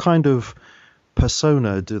 What kind of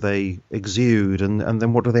persona do they exude, and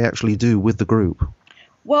then what do they actually do with the group?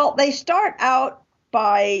 Well, they start out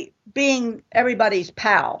by being everybody's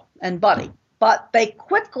pal and buddy, but they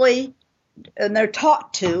quickly, and they're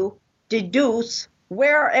taught to, deduce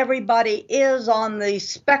where everybody is on the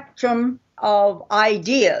spectrum of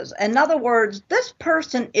ideas. In other words, this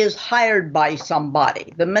person is hired by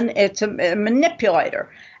somebody. It's a manipulator.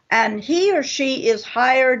 And he or she is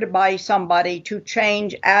hired by somebody to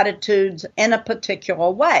change attitudes in a particular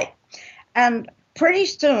way. And pretty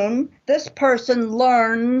soon, this person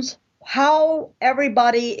learns how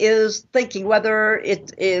everybody is thinking, whether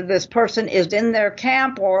this person is in their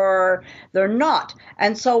camp or they're not.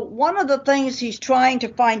 And so one of the things he's trying to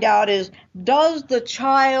find out is, does the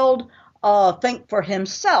child think for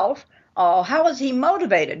himself? How is he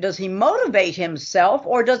motivated? Does he motivate himself,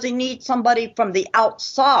 or does he need somebody from the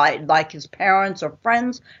outside, like his parents or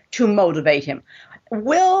friends, to motivate him?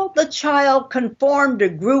 Will the child conform to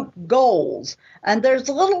group goals? And there's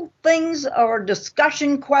little things or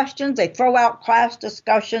discussion questions. They throw out class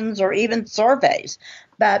discussions or even surveys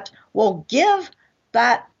that will give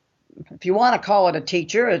that, if you want to call it a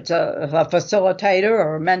teacher, it's a facilitator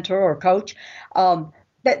or a mentor or coach,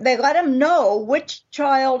 they let him know which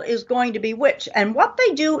child is going to be which. And what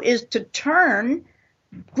they do is to turn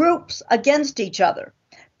groups against each other.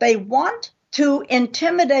 They want to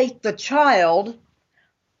intimidate the child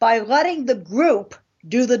by letting the group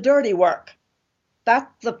do the dirty work.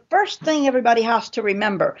 That's the first thing everybody has to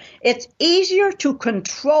remember. It's easier to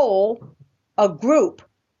control a group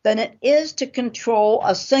than it is to control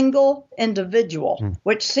a single individual,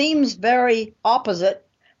 which seems very opposite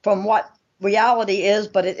from what reality is,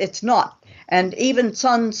 but it's not. And even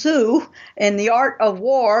Sun Tzu, in The Art of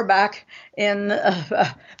War back in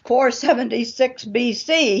 476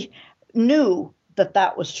 BC, knew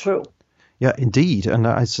that was true. Yeah, indeed. And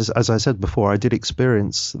as I said before, I did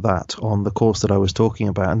experience that on the course that I was talking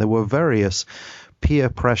about. And there were various peer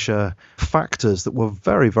pressure factors that were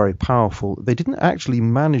very, very powerful. They didn't actually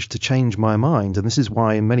manage to change my mind. And this is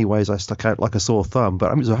why, in many ways, I stuck out like a sore thumb.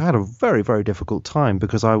 But I had a very, very difficult time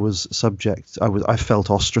because I was I felt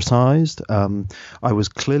ostracized. I was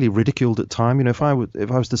clearly ridiculed at time. You know, if I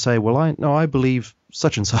was to say, well, I believe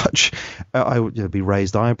such and such, I would be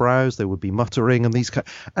raised eyebrows, there would be muttering, and these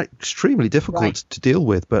extremely difficult to deal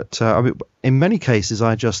with. But in many cases,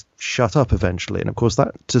 I just shut up eventually. And of course,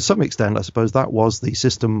 that to some extent, I suppose that was the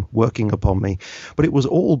system working upon me. But it was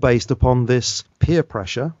all based upon this peer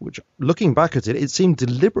pressure, which, looking back at it, it seemed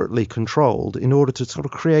deliberately controlled in order to sort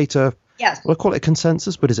of create well, I call it a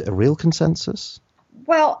consensus, but is it a real consensus?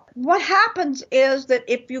 Well, what happens is that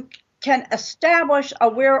if you can establish a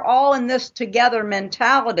we're all in this together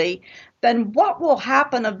mentality, then what will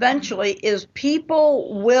happen eventually is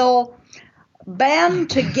people will band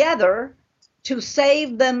together to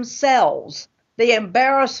save themselves the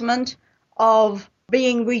embarrassment of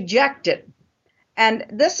being rejected. And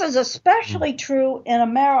this is especially true in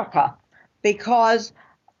America, because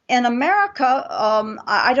in America,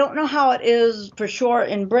 I don't know how it is for sure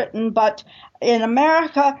in Britain, but in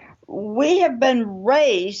America, we have been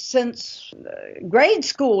raised since grade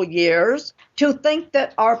school years to think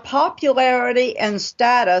that our popularity and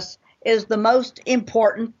status is the most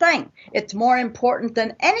important thing. It's more important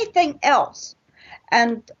than anything else.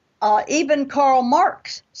 And even Karl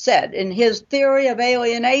Marx said in his theory of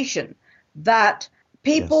alienation that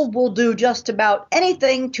people will do just about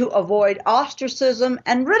anything to avoid ostracism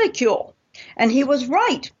and ridicule. And he was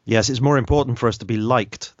right. Yes, it's more important for us to be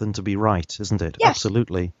liked than to be right, isn't it? Yes.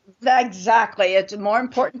 Absolutely. Exactly. It's more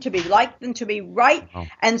important to be liked than to be right. Oh.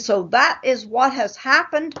 And so that is what has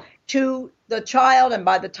happened to the child. And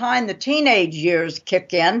by the time the teenage years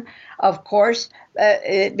kick in, of course,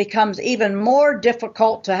 it becomes even more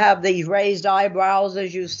difficult to have these raised eyebrows,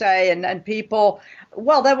 as you say, and people,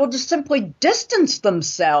 well, they will just simply distance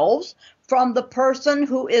themselves from the person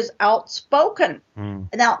who is outspoken.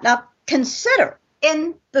 Now, consider,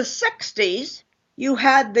 in the 60s, you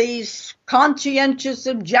had these conscientious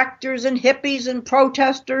objectors and hippies and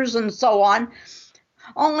protesters and so on.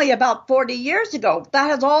 Only about 40 years ago, that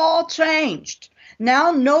has all changed.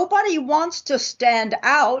 Now nobody wants to stand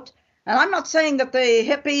out. And I'm not saying that the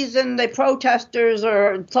hippies and the protesters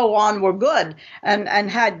or so on were good and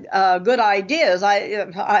had good ideas.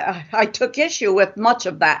 I took issue with much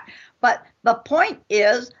of that. But the point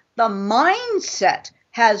is the mindset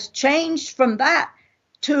has changed from that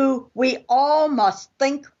to we all must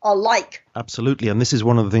think alike. Absolutely. And this is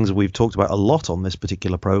one of the things that we've talked about a lot on this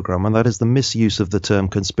particular program, and that is the misuse of the term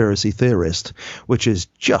conspiracy theorist, which is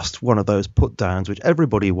just one of those put downs which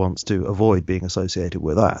everybody wants to avoid being associated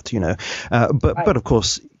with that, But of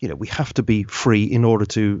course, we have to be free in order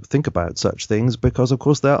to think about such things because, of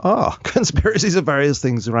course, there are conspiracies of various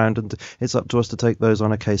things around, and it's up to us to take those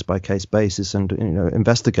on a case-by-case basis and,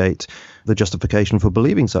 investigate the justification for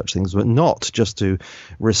believing such things, but not just to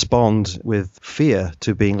respond with fear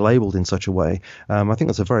to being labeled in such a way. I think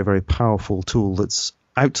that's a very, very powerful tool that's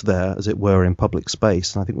out there, as it were, in public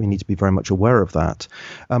space, and I think we need to be very much aware of that.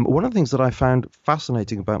 One of the things that I found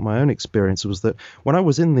fascinating about my own experience was that when I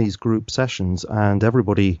was in these group sessions and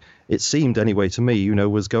everybody, it seemed anyway to me,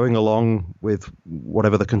 was going along with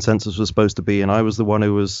whatever the consensus was supposed to be, and I was the one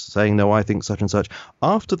who was saying, no, I think such and such.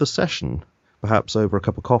 After the session, perhaps over a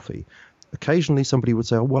cup of coffee, occasionally somebody would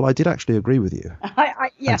say, oh, well, I did actually agree with you.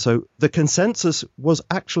 Yeah. And so the consensus was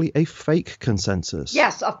actually a fake consensus.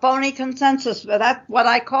 Yes, a phony consensus. That's what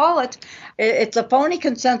I call it. It's a phony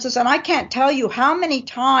consensus. And I can't tell you how many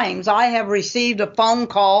times I have received a phone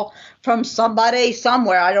call from somebody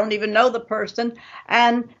somewhere. I don't even know the person.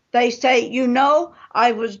 And they say,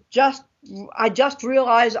 I just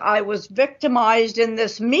realized I was victimized in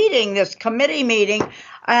this meeting, this committee meeting,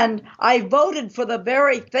 and I voted for the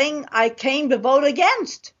very thing I came to vote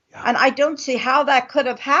against. Yeah. And I don't see how that could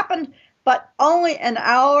have happened, but only an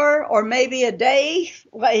hour or maybe a day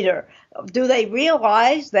later do they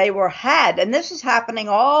realize they were had. And this is happening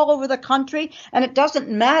all over the country, and it doesn't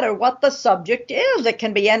matter what the subject is. It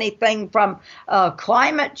can be anything from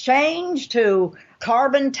climate change to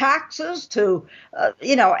carbon taxes to,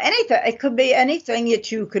 anything. It could be anything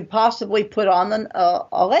that you could possibly put on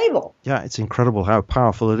a label. Yeah, it's incredible how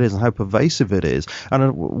powerful it is and how pervasive it is.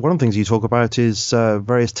 And one of the things you talk about is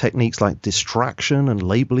various techniques like distraction and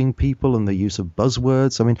labeling people and the use of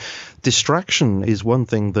buzzwords. I mean, distraction is one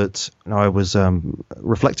thing that I was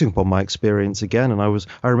reflecting upon my experience again, and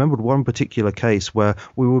I remembered one particular case where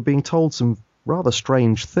we were being told some rather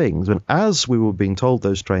strange things, and as we were being told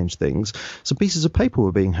those strange things, some pieces of paper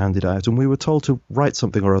were being handed out, and we were told to write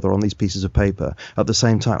something or other on these pieces of paper at the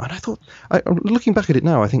same time. And I thought, looking back at it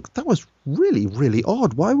now, I think that was really, really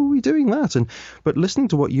odd. Why were we doing that? But listening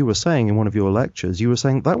to what you were saying in one of your lectures, you were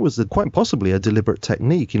saying that was quite possibly a deliberate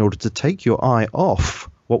technique in order to take your eye off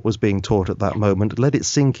what was being taught at that moment, let it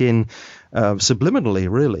sink in subliminally,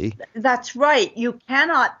 really. That's right. You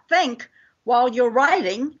cannot think while you're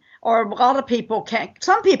writing. Or a lot of people can,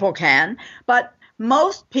 some people can, but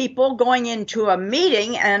most people going into a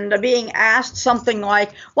meeting and being asked something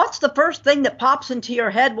like, what's the first thing that pops into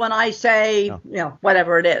your head when I say,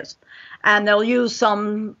 whatever it is? And they'll use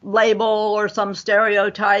some label or some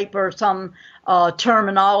stereotype or some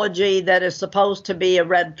terminology that is supposed to be a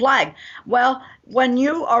red flag. Well, when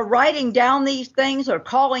you are writing down these things or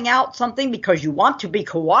calling out something because you want to be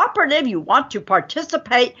cooperative, you want to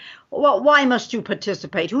participate, well, why must you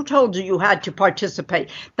participate? Who told you you had to participate?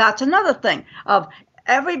 That's another thing of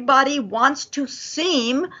everybody wants to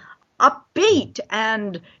seem upbeat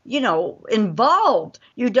and, involved.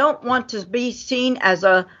 You don't want to be seen as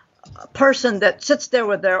a person that sits there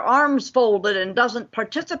with their arms folded and doesn't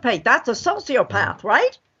participate. That's a sociopath,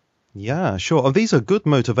 right? Yeah, sure. And these are good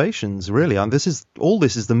motivations, really. And this is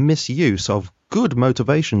the misuse of good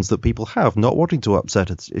motivations that people have, not wanting to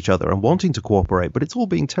upset each other and wanting to cooperate, but it's all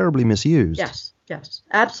being terribly misused. Yes,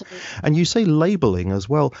 absolutely. And you say labeling as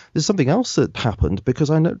well. There's something else that happened because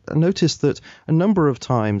I noticed that a number of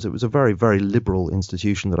times it was a very, very liberal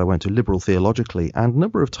institution that I went to, liberal theologically, and a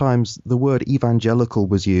number of times the word evangelical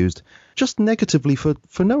was used just negatively for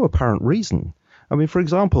no apparent reason. I mean, for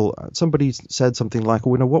example, somebody said something like,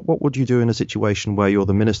 well, what would you do in a situation where you're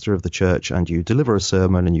the minister of the church and you deliver a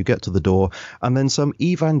sermon and you get to the door and then some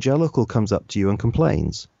evangelical comes up to you and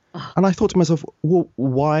complains? And I thought to myself, well,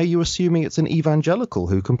 why are you assuming it's an evangelical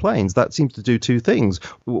who complains? That seems to do two things.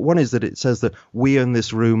 One is that it says that we in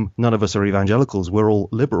this room, none of us are evangelicals, we're all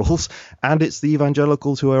liberals, and it's the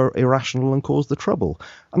evangelicals who are irrational and cause the trouble.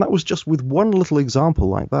 And that was just with one little example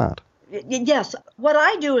like that. Yes. What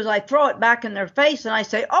I do is I throw it back in their face and I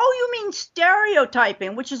say, oh, you mean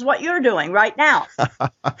stereotyping, which is what you're doing right now.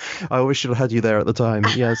 I wish I'd had you there at the time.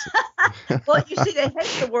 Yes. Well, you see, they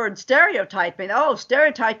hate the word stereotyping. Oh,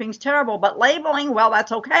 stereotyping's terrible, but labeling, well,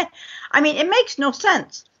 that's okay. I mean, it makes no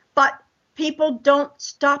sense, but people don't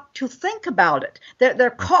stop to think about it. They're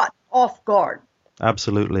caught off guard.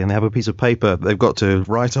 Absolutely. And they have a piece of paper they've got to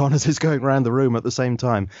write on as it's going around the room at the same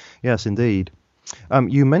time. Yes, indeed.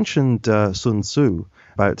 You mentioned Sun Tzu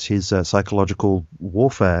about his psychological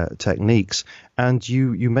warfare techniques, and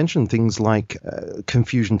you mentioned things like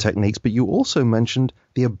confusion techniques, but you also mentioned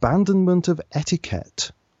the abandonment of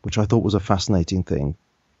etiquette, which I thought was a fascinating thing.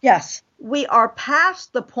 Yes, we are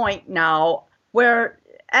past the point now where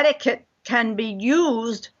etiquette can be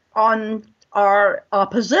used on our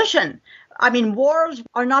position. I mean, wars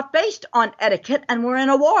are not based on etiquette, and we're in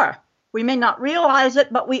a war. We may not realize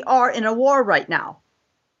it, but we are in a war right now.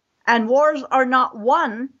 And wars are not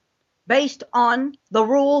won based on the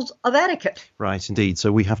rules of etiquette. Right, indeed.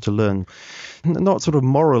 So we have to learn, not sort of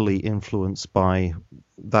morally influenced by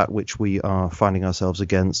that which we are finding ourselves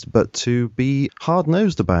against, but to be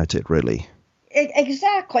hard-nosed about it, really.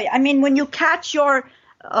 Exactly. I mean, when you catch a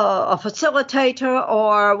facilitator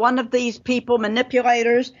or one of these people,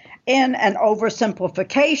 manipulators, in an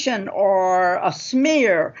oversimplification or a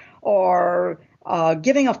smear or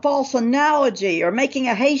giving a false analogy or making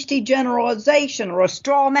a hasty generalization or a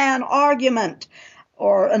straw man argument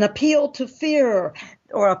or an appeal to fear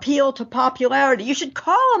or appeal to popularity, you should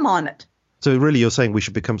call them on it. So really you're saying we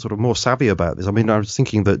should become sort of more savvy about this. I mean, I was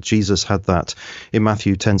thinking that Jesus had that in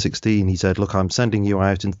Matthew 10:16. He said, look, I'm sending you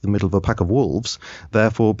out into the middle of a pack of wolves,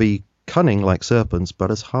 therefore be cunning like serpents,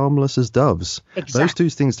 but as harmless as doves. Exactly. Those two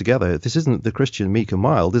things together, this isn't the Christian meek and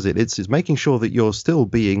mild, is it? It's making sure that you're still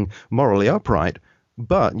being morally upright,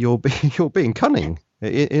 but you're being cunning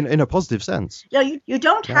in a positive sense. Yeah, you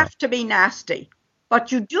don't have to be nasty,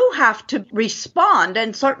 but you do have to respond,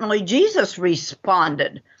 and certainly Jesus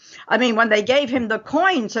responded. I mean, when they gave him the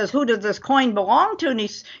coin, says, who does this coin belong to?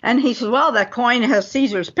 And he says, well, that coin has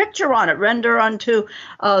Caesar's picture on it. Render unto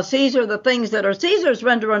Caesar the things that are Caesar's,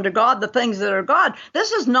 render unto God the things that are God.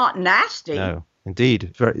 This is not nasty. No,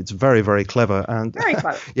 indeed. It's very, very clever. And very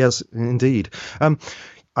clever. Yes, indeed.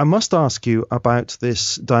 I must ask you about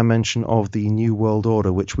this dimension of the New World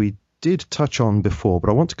Order, which we did touch on before, but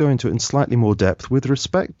I want to go into it in slightly more depth with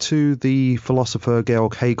respect to the philosopher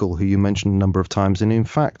Georg Hegel, who you mentioned a number of times. And in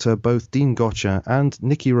fact, both Dean Gotcha and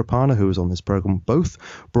Nikki Rapana, who was on this program, both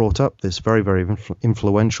brought up this very, very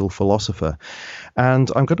influential philosopher. And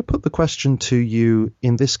I'm going to put the question to you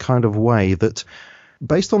in this kind of way that,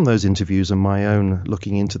 based on those interviews and my own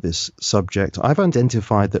looking into this subject, I've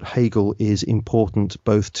identified that Hegel is important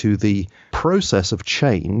both to the process of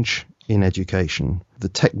change in education, the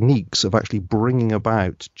techniques of actually bringing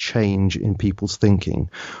about change in people's thinking,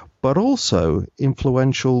 but also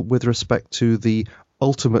influential with respect to the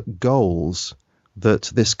ultimate goals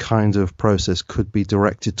that this kind of process could be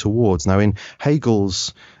directed towards. Now, in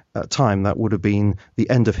Hegel's time, that would have been the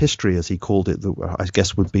end of history, as he called it. I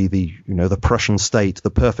guess would be the Prussian state,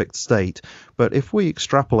 the perfect state. But if we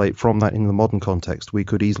extrapolate from that in the modern context, we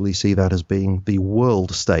could easily see that as being the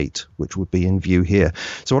world state, which would be in view here.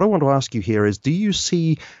 So what I want to ask you here is, do you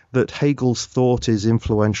see that Hegel's thought is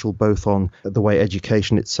influential both on the way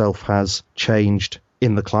education itself has changed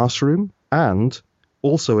in the classroom and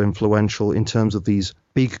also influential in terms of these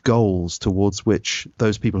big goals towards which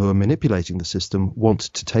those people who are manipulating the system want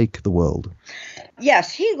to take the world?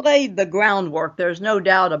 Yes, he laid the groundwork. There's no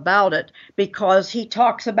doubt about it, because he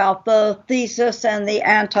talks about the thesis and the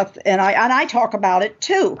and I talk about it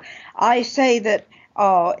too. I say that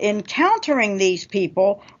in countering these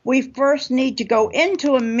people, we first need to go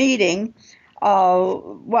into a meeting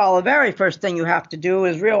Well, the very first thing you have to do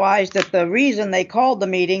is realize that the reason they called the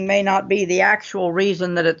meeting may not be the actual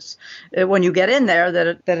reason that it's, when you get in there,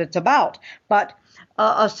 that it's about. But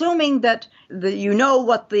assuming that you know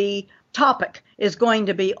what the topic is going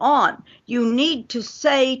to be on, you need to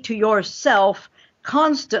say to yourself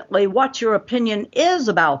constantly what your opinion is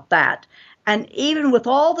about that. And even with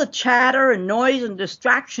all the chatter and noise and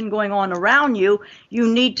distraction going on around you,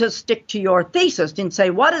 you need to stick to your thesis and say,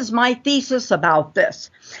 what is my thesis about this?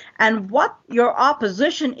 And what your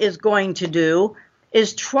opposition is going to do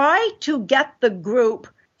is try to get the group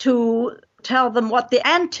to tell them what the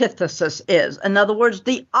antithesis is. In other words,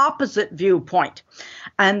 the opposite viewpoint.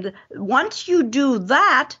 And once you do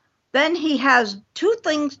that, then he has two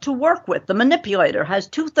things to work with. The manipulator has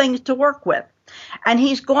two things to work with. And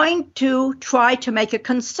he's going to try to make a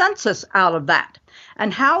consensus out of that.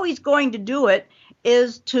 And how he's going to do it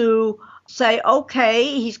is to say, okay,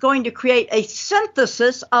 he's going to create a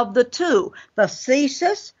synthesis of the two, the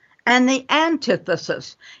thesis and the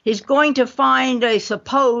antithesis. He's going to find a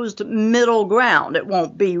supposed middle ground. It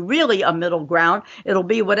won't be really a middle ground. It'll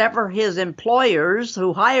be whatever his employers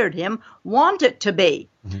who hired him want it to be.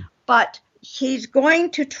 Mm-hmm. But he's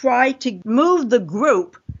going to try to move the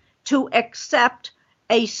group to accept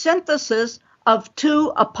a synthesis of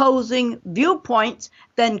two opposing viewpoints,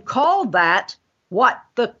 then call that what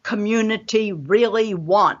the community really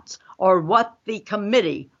wants, or what the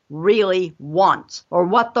committee really wants, or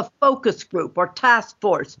what the focus group or task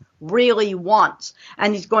force really wants.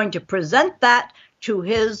 And he's going to present that to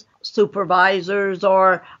his supervisors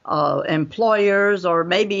or employers, or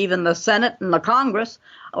maybe even the Senate and the Congress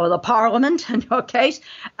or the Parliament in your case,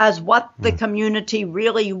 as what the community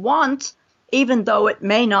really wants, even though it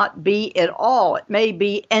may not be at all. It may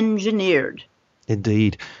be engineered.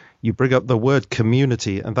 Indeed. You bring up the word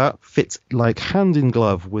community, and that fits like hand in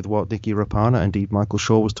glove with what Nikki Rapana, indeed Michael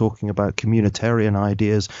Shaw, was talking about, communitarian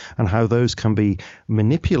ideas and how those can be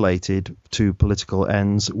manipulated to political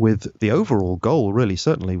ends, with the overall goal, really,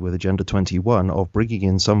 certainly with Agenda 21, of bringing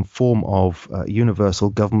in some form of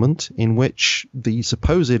universal government in which the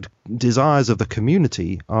supposed desires of the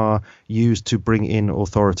community are used to bring in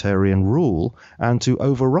authoritarian rule and to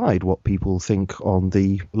override what people think on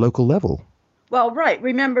the local level. Well, right.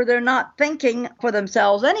 Remember, they're not thinking for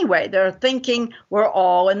themselves anyway. They're thinking we're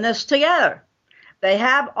all in this together. They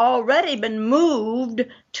have already been moved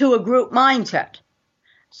to a group mindset.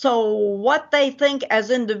 So what they think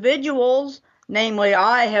as individuals, namely,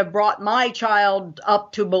 I have brought my child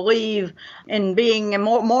up to believe in being a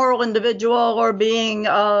moral individual, or being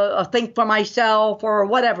a think for myself, or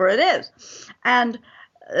whatever it is. And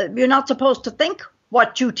you're not supposed to think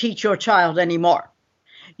what you teach your child anymore.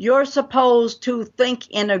 You're supposed to think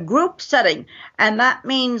in a group setting, and that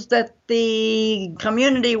means that the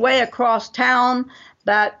community way across town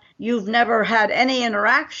that you've never had any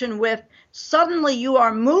interaction with, suddenly you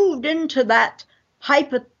are moved into that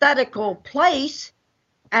hypothetical place,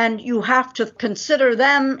 and you have to consider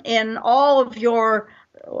them in the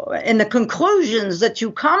conclusions that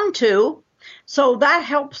you come to. So that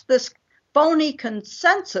helps this phony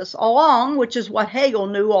consensus along, which is what Hegel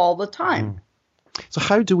knew all the time. So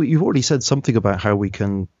how do we, you've already said something about how we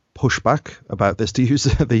can push back about this, to use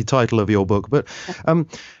the title of your book, but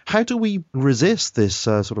how do we resist this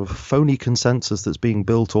sort of phony consensus that's being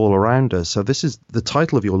built all around us? So this is the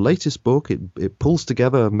title of your latest book. It pulls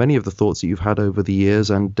together many of the thoughts that you've had over the years.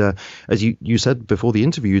 And as you said before the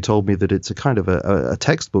interview, you told me that it's a kind of a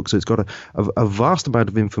textbook. So it's got a vast amount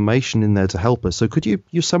of information in there to help us. So could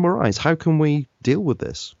you summarize, how can we deal with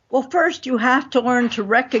this? Well, first you have to learn to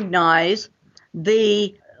recognize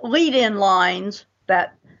the lead-in lines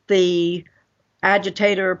that the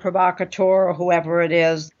agitator, provocateur, or whoever it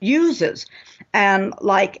is, uses. And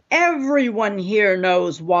like everyone here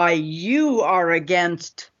knows why you are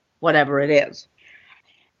against whatever it is.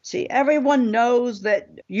 See, everyone knows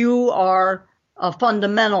that you are a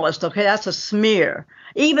fundamentalist. Okay, that's a smear.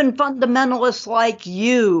 Even fundamentalists like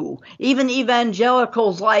you, even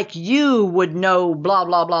evangelicals like you would know blah,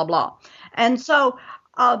 blah, blah, blah. And so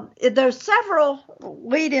there's several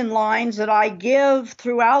lead-in lines that I give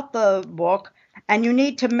throughout the book, and you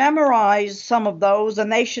need to memorize some of those,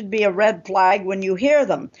 and they should be a red flag when you hear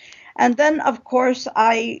them. And then, of course,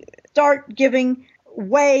 I start giving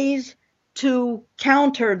ways to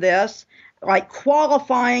counter this, like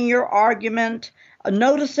qualifying your argument,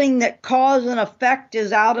 noticing that cause and effect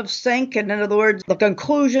is out of sync, and in other words, the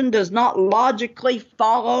conclusion does not logically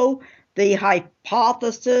follow the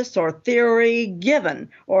hypothesis or theory given,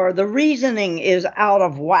 or the reasoning is out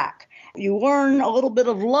of whack. You learn a little bit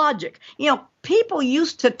of logic. People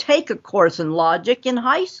used to take a course in logic in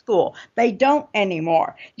high school. They don't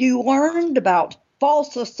anymore. You learned about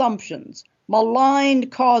false assumptions,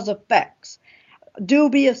 maligned cause effects,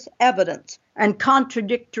 dubious evidence, and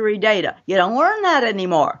contradictory data. You don't learn that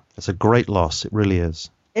anymore. It's a great loss. It really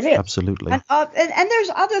is. It is. Absolutely. And there's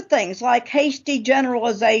other things like hasty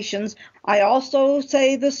generalizations. I also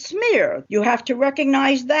say the smear. You have to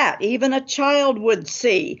recognize that. Even a child would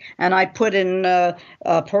see. And I put in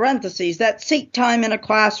parentheses that seat time in a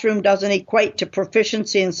classroom doesn't equate to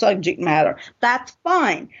proficiency in subject matter. That's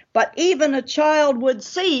fine. But even a child would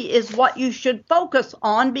see is what you should focus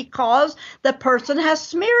on because the person has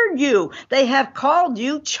smeared you. They have called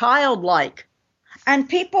you childlike. And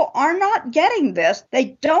people are not getting this.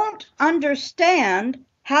 They don't understand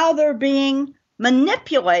how they're being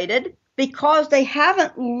manipulated because they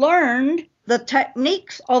haven't learned the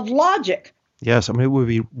techniques of logic. Yes, I mean, it would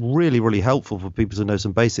be really, really helpful for people to know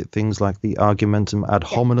some basic things like the argumentum ad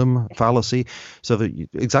hominem fallacy, so that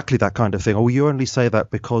exactly that kind of thing. Or you only say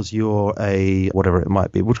that because you're a whatever it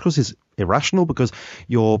might be, which of course is irrational because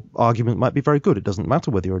your argument might be very good. It doesn't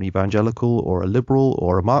matter whether you're an evangelical or a liberal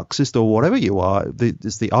or a Marxist or whatever you are.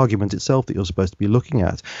 It's the argument itself that you're supposed to be looking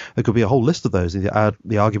at. There could be a whole list of those.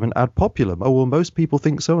 The argument ad populum. Oh, well, most people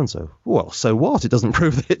think so and so. Well, so what? It doesn't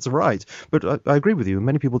prove that it's right. But I agree with you.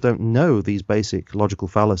 Many people don't know these basic logical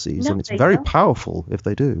fallacies, and it's very powerful if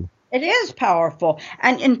they do. It is powerful.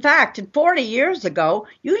 And in fact, 40 years ago,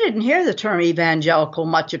 you didn't hear the term evangelical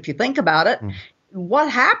much if you think about it. What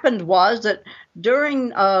happened was that during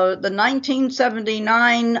the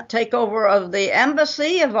 1979 takeover of the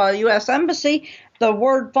embassy, of a U.S. embassy, the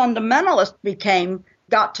word fundamentalist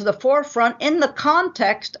got to the forefront in the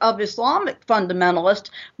context of Islamic fundamentalists.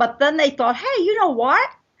 But then they thought, hey, you know what?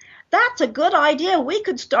 That's a good idea. We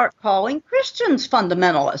could start calling Christians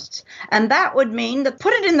fundamentalists. And that would mean that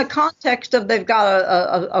put it in the context of they've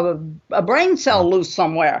got a brain cell loose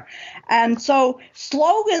somewhere. And so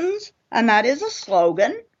slogans, and that is a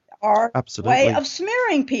slogan, are a way of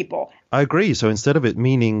smearing people. I agree. So instead of it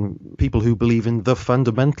meaning people who believe in the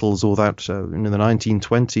fundamentals or that in the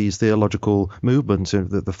 1920s theological movement,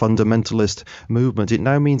 the fundamentalist movement, it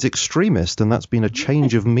now means extremist. And that's been a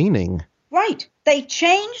change of meaning. Right. They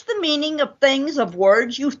changed the meaning of things, of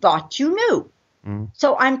words you thought you knew.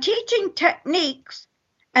 So I'm teaching techniques,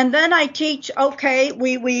 and then I teach, okay,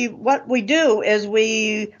 what we do is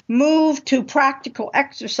we move to practical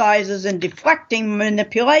exercises in deflecting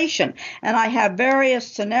manipulation. And I have various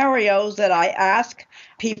scenarios that I ask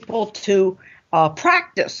people to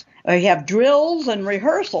practice. I have drills and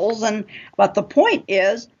rehearsals, but the point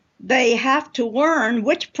is, they have to learn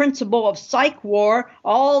which principle of psych war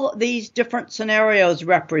all these different scenarios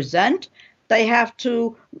represent. They have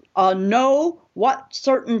to know what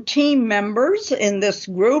certain team members in this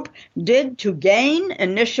group did to gain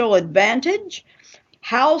initial advantage,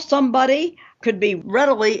 how somebody could be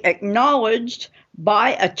readily acknowledged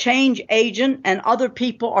by a change agent and other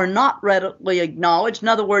people are not readily acknowledged. In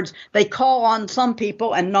other words, they call on some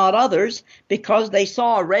people and not others because they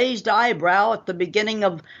saw a raised eyebrow at the beginning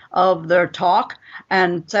of their talk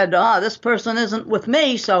and said, this person isn't with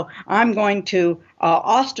me, so I'm going to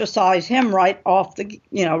ostracize him right at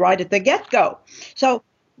the get-go. So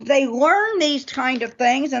they learn these kind of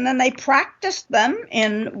things and then they practice them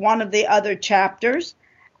in one of the other chapters.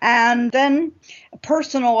 And then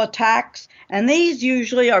personal attacks, and these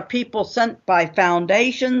usually are people sent by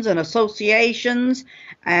foundations and associations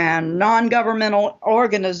and non-governmental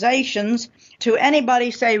organizations to anybody,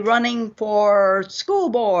 say, running for school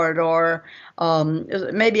board or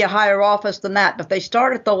maybe a higher office than that. But they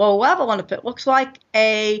start at the low level, and if it looks like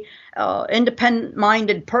a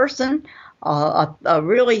independent-minded person, a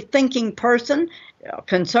really thinking person,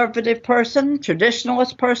 conservative person,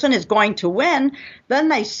 traditionalist person is going to win, then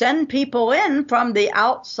they send people in from the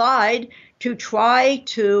outside to try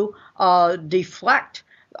to deflect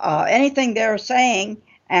anything they're saying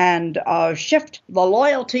and shift the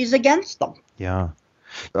loyalties against them. Yeah.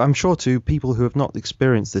 I'm sure to people who have not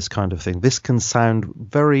experienced this kind of thing, this can sound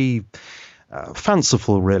very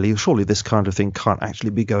fanciful, really. Surely this kind of thing can't actually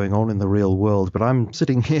be going on in the real world. But I'm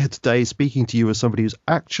sitting here today speaking to you as somebody who's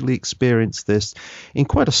actually experienced this in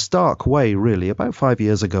quite a stark way, really, about 5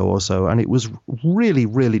 years ago or so. And it was really,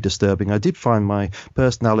 really disturbing. I did find my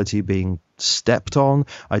personality being stepped on.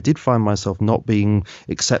 I did find myself not being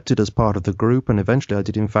accepted as part of the group, and eventually I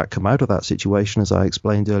did in fact come out of that situation, as I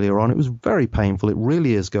explained earlier on. It was very painful. It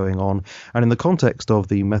really is going on, and in the context of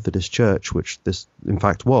the Methodist Church, which this in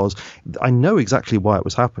fact was, I know exactly why it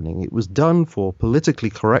was happening. It was done for politically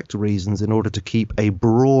correct reasons in order to keep a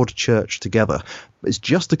broad church together. It's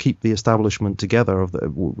just to keep the establishment together.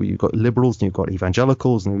 You've got liberals and you've got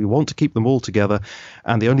evangelicals, and we want to keep them all together.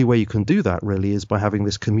 And the only way you can do that really is by having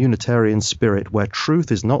this communitarian spirit where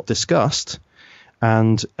truth is not discussed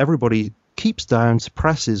and everybody keeps down,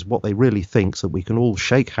 suppresses what they really think, so we can all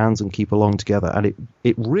shake hands and keep along together. And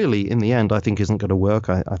it really, in the end, I think isn't going to work.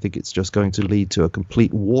 I think it's just going to lead to a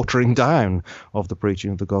complete watering down of the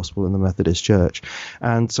preaching of the gospel in the Methodist Church.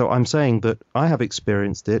 And so I'm saying that I have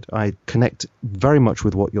experienced it. I connect very much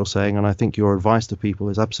with what you're saying, and I think your advice to people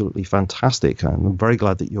is absolutely fantastic. And I'm very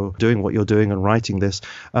glad that you're doing what you're doing and writing this.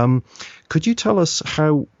 Could you tell us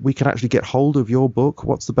how we can actually get hold of your book?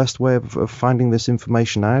 What's the best way of finding this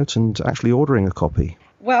information out and actually ordering a copy?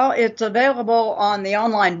 Well, it's available on the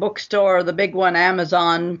online bookstore, the big one,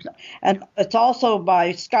 Amazon, and it's also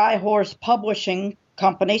by Skyhorse Publishing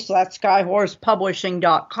Company, so that's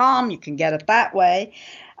skyhorsepublishing.com. You can get it that way.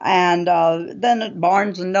 And then at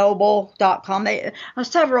barnesandnoble.com,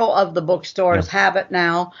 several of the bookstores have it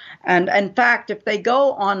now. And in fact, if they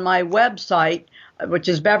go on my website, which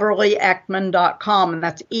is beverlyeakman.com, and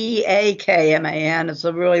that's Eakman. It's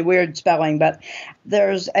a really weird spelling, but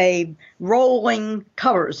there's a rolling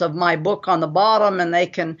covers of my book on the bottom, and they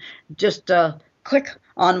can just click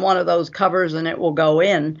on one of those covers and it will go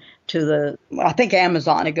in to I think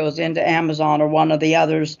Amazon. It goes into Amazon or one of the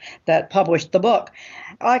others that published the book.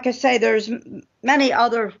 Like I say, there's many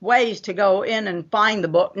other ways to go in and find the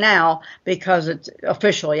book now because it's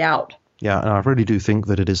officially out. Yeah, and I really do think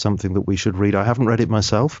that it is something that we should read. I haven't read it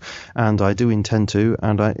myself, and I do intend to,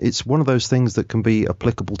 and it's one of those things that can be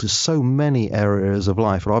applicable to so many areas of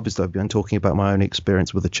life. And obviously, I've been talking about my own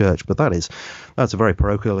experience with the church, but that's a very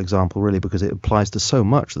parochial example, really, because it applies to so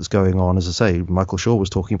much that's going on. As I say, Michael Shaw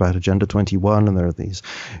was talking about Agenda 21, and there are these,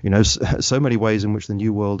 so many ways in which the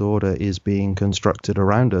New World Order is being constructed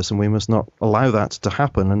around us, and we must not allow that to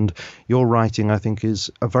happen. And your writing, I think,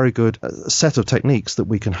 is a very good set of techniques that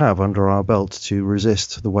we can have under our belt to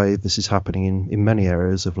resist the way this is happening in many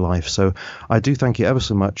areas of life. So I do thank you ever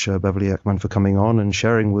so much, Beverly Eakman, for coming on and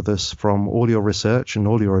sharing with us from all your research and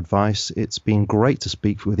all your advice. It's been great to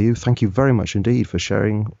speak with you. Thank you very much indeed for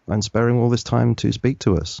sharing and sparing all this time to speak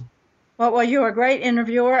to us. Well, you're a great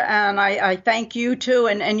interviewer, and I thank you, too.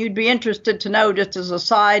 And you'd be interested to know, just as a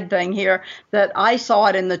side thing here, that I saw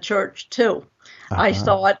it in the church, too. I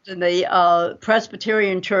saw it in the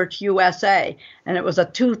Presbyterian Church USA, and it was a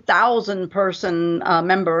 2,000-person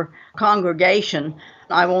member congregation.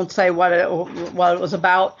 I won't say what it was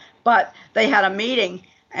about, but they had a meeting,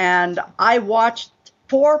 and I watched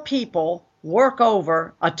 4 people work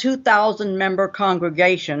over a 2,000-member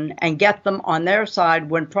congregation and get them on their side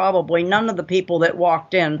when probably none of the people that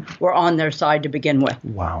walked in were on their side to begin with.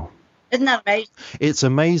 Wow. Isn't that amazing? It's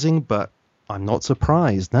amazing, but I'm not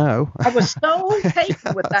surprised now. I was so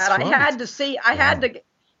taken with that. Right. I had to see. I had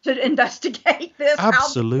to investigate this.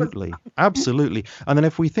 Absolutely. Absolutely. And then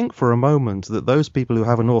if we think for a moment that those people who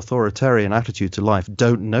have an authoritarian attitude to life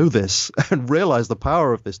don't know this and realize the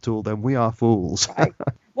power of this tool, then we are fools. Right.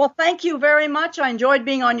 Well, thank you very much. I enjoyed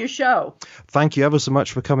being on your show. Thank you ever so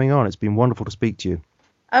much for coming on. It's been wonderful to speak to you.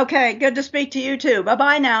 Okay, good to speak to you too.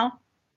 Bye-bye now.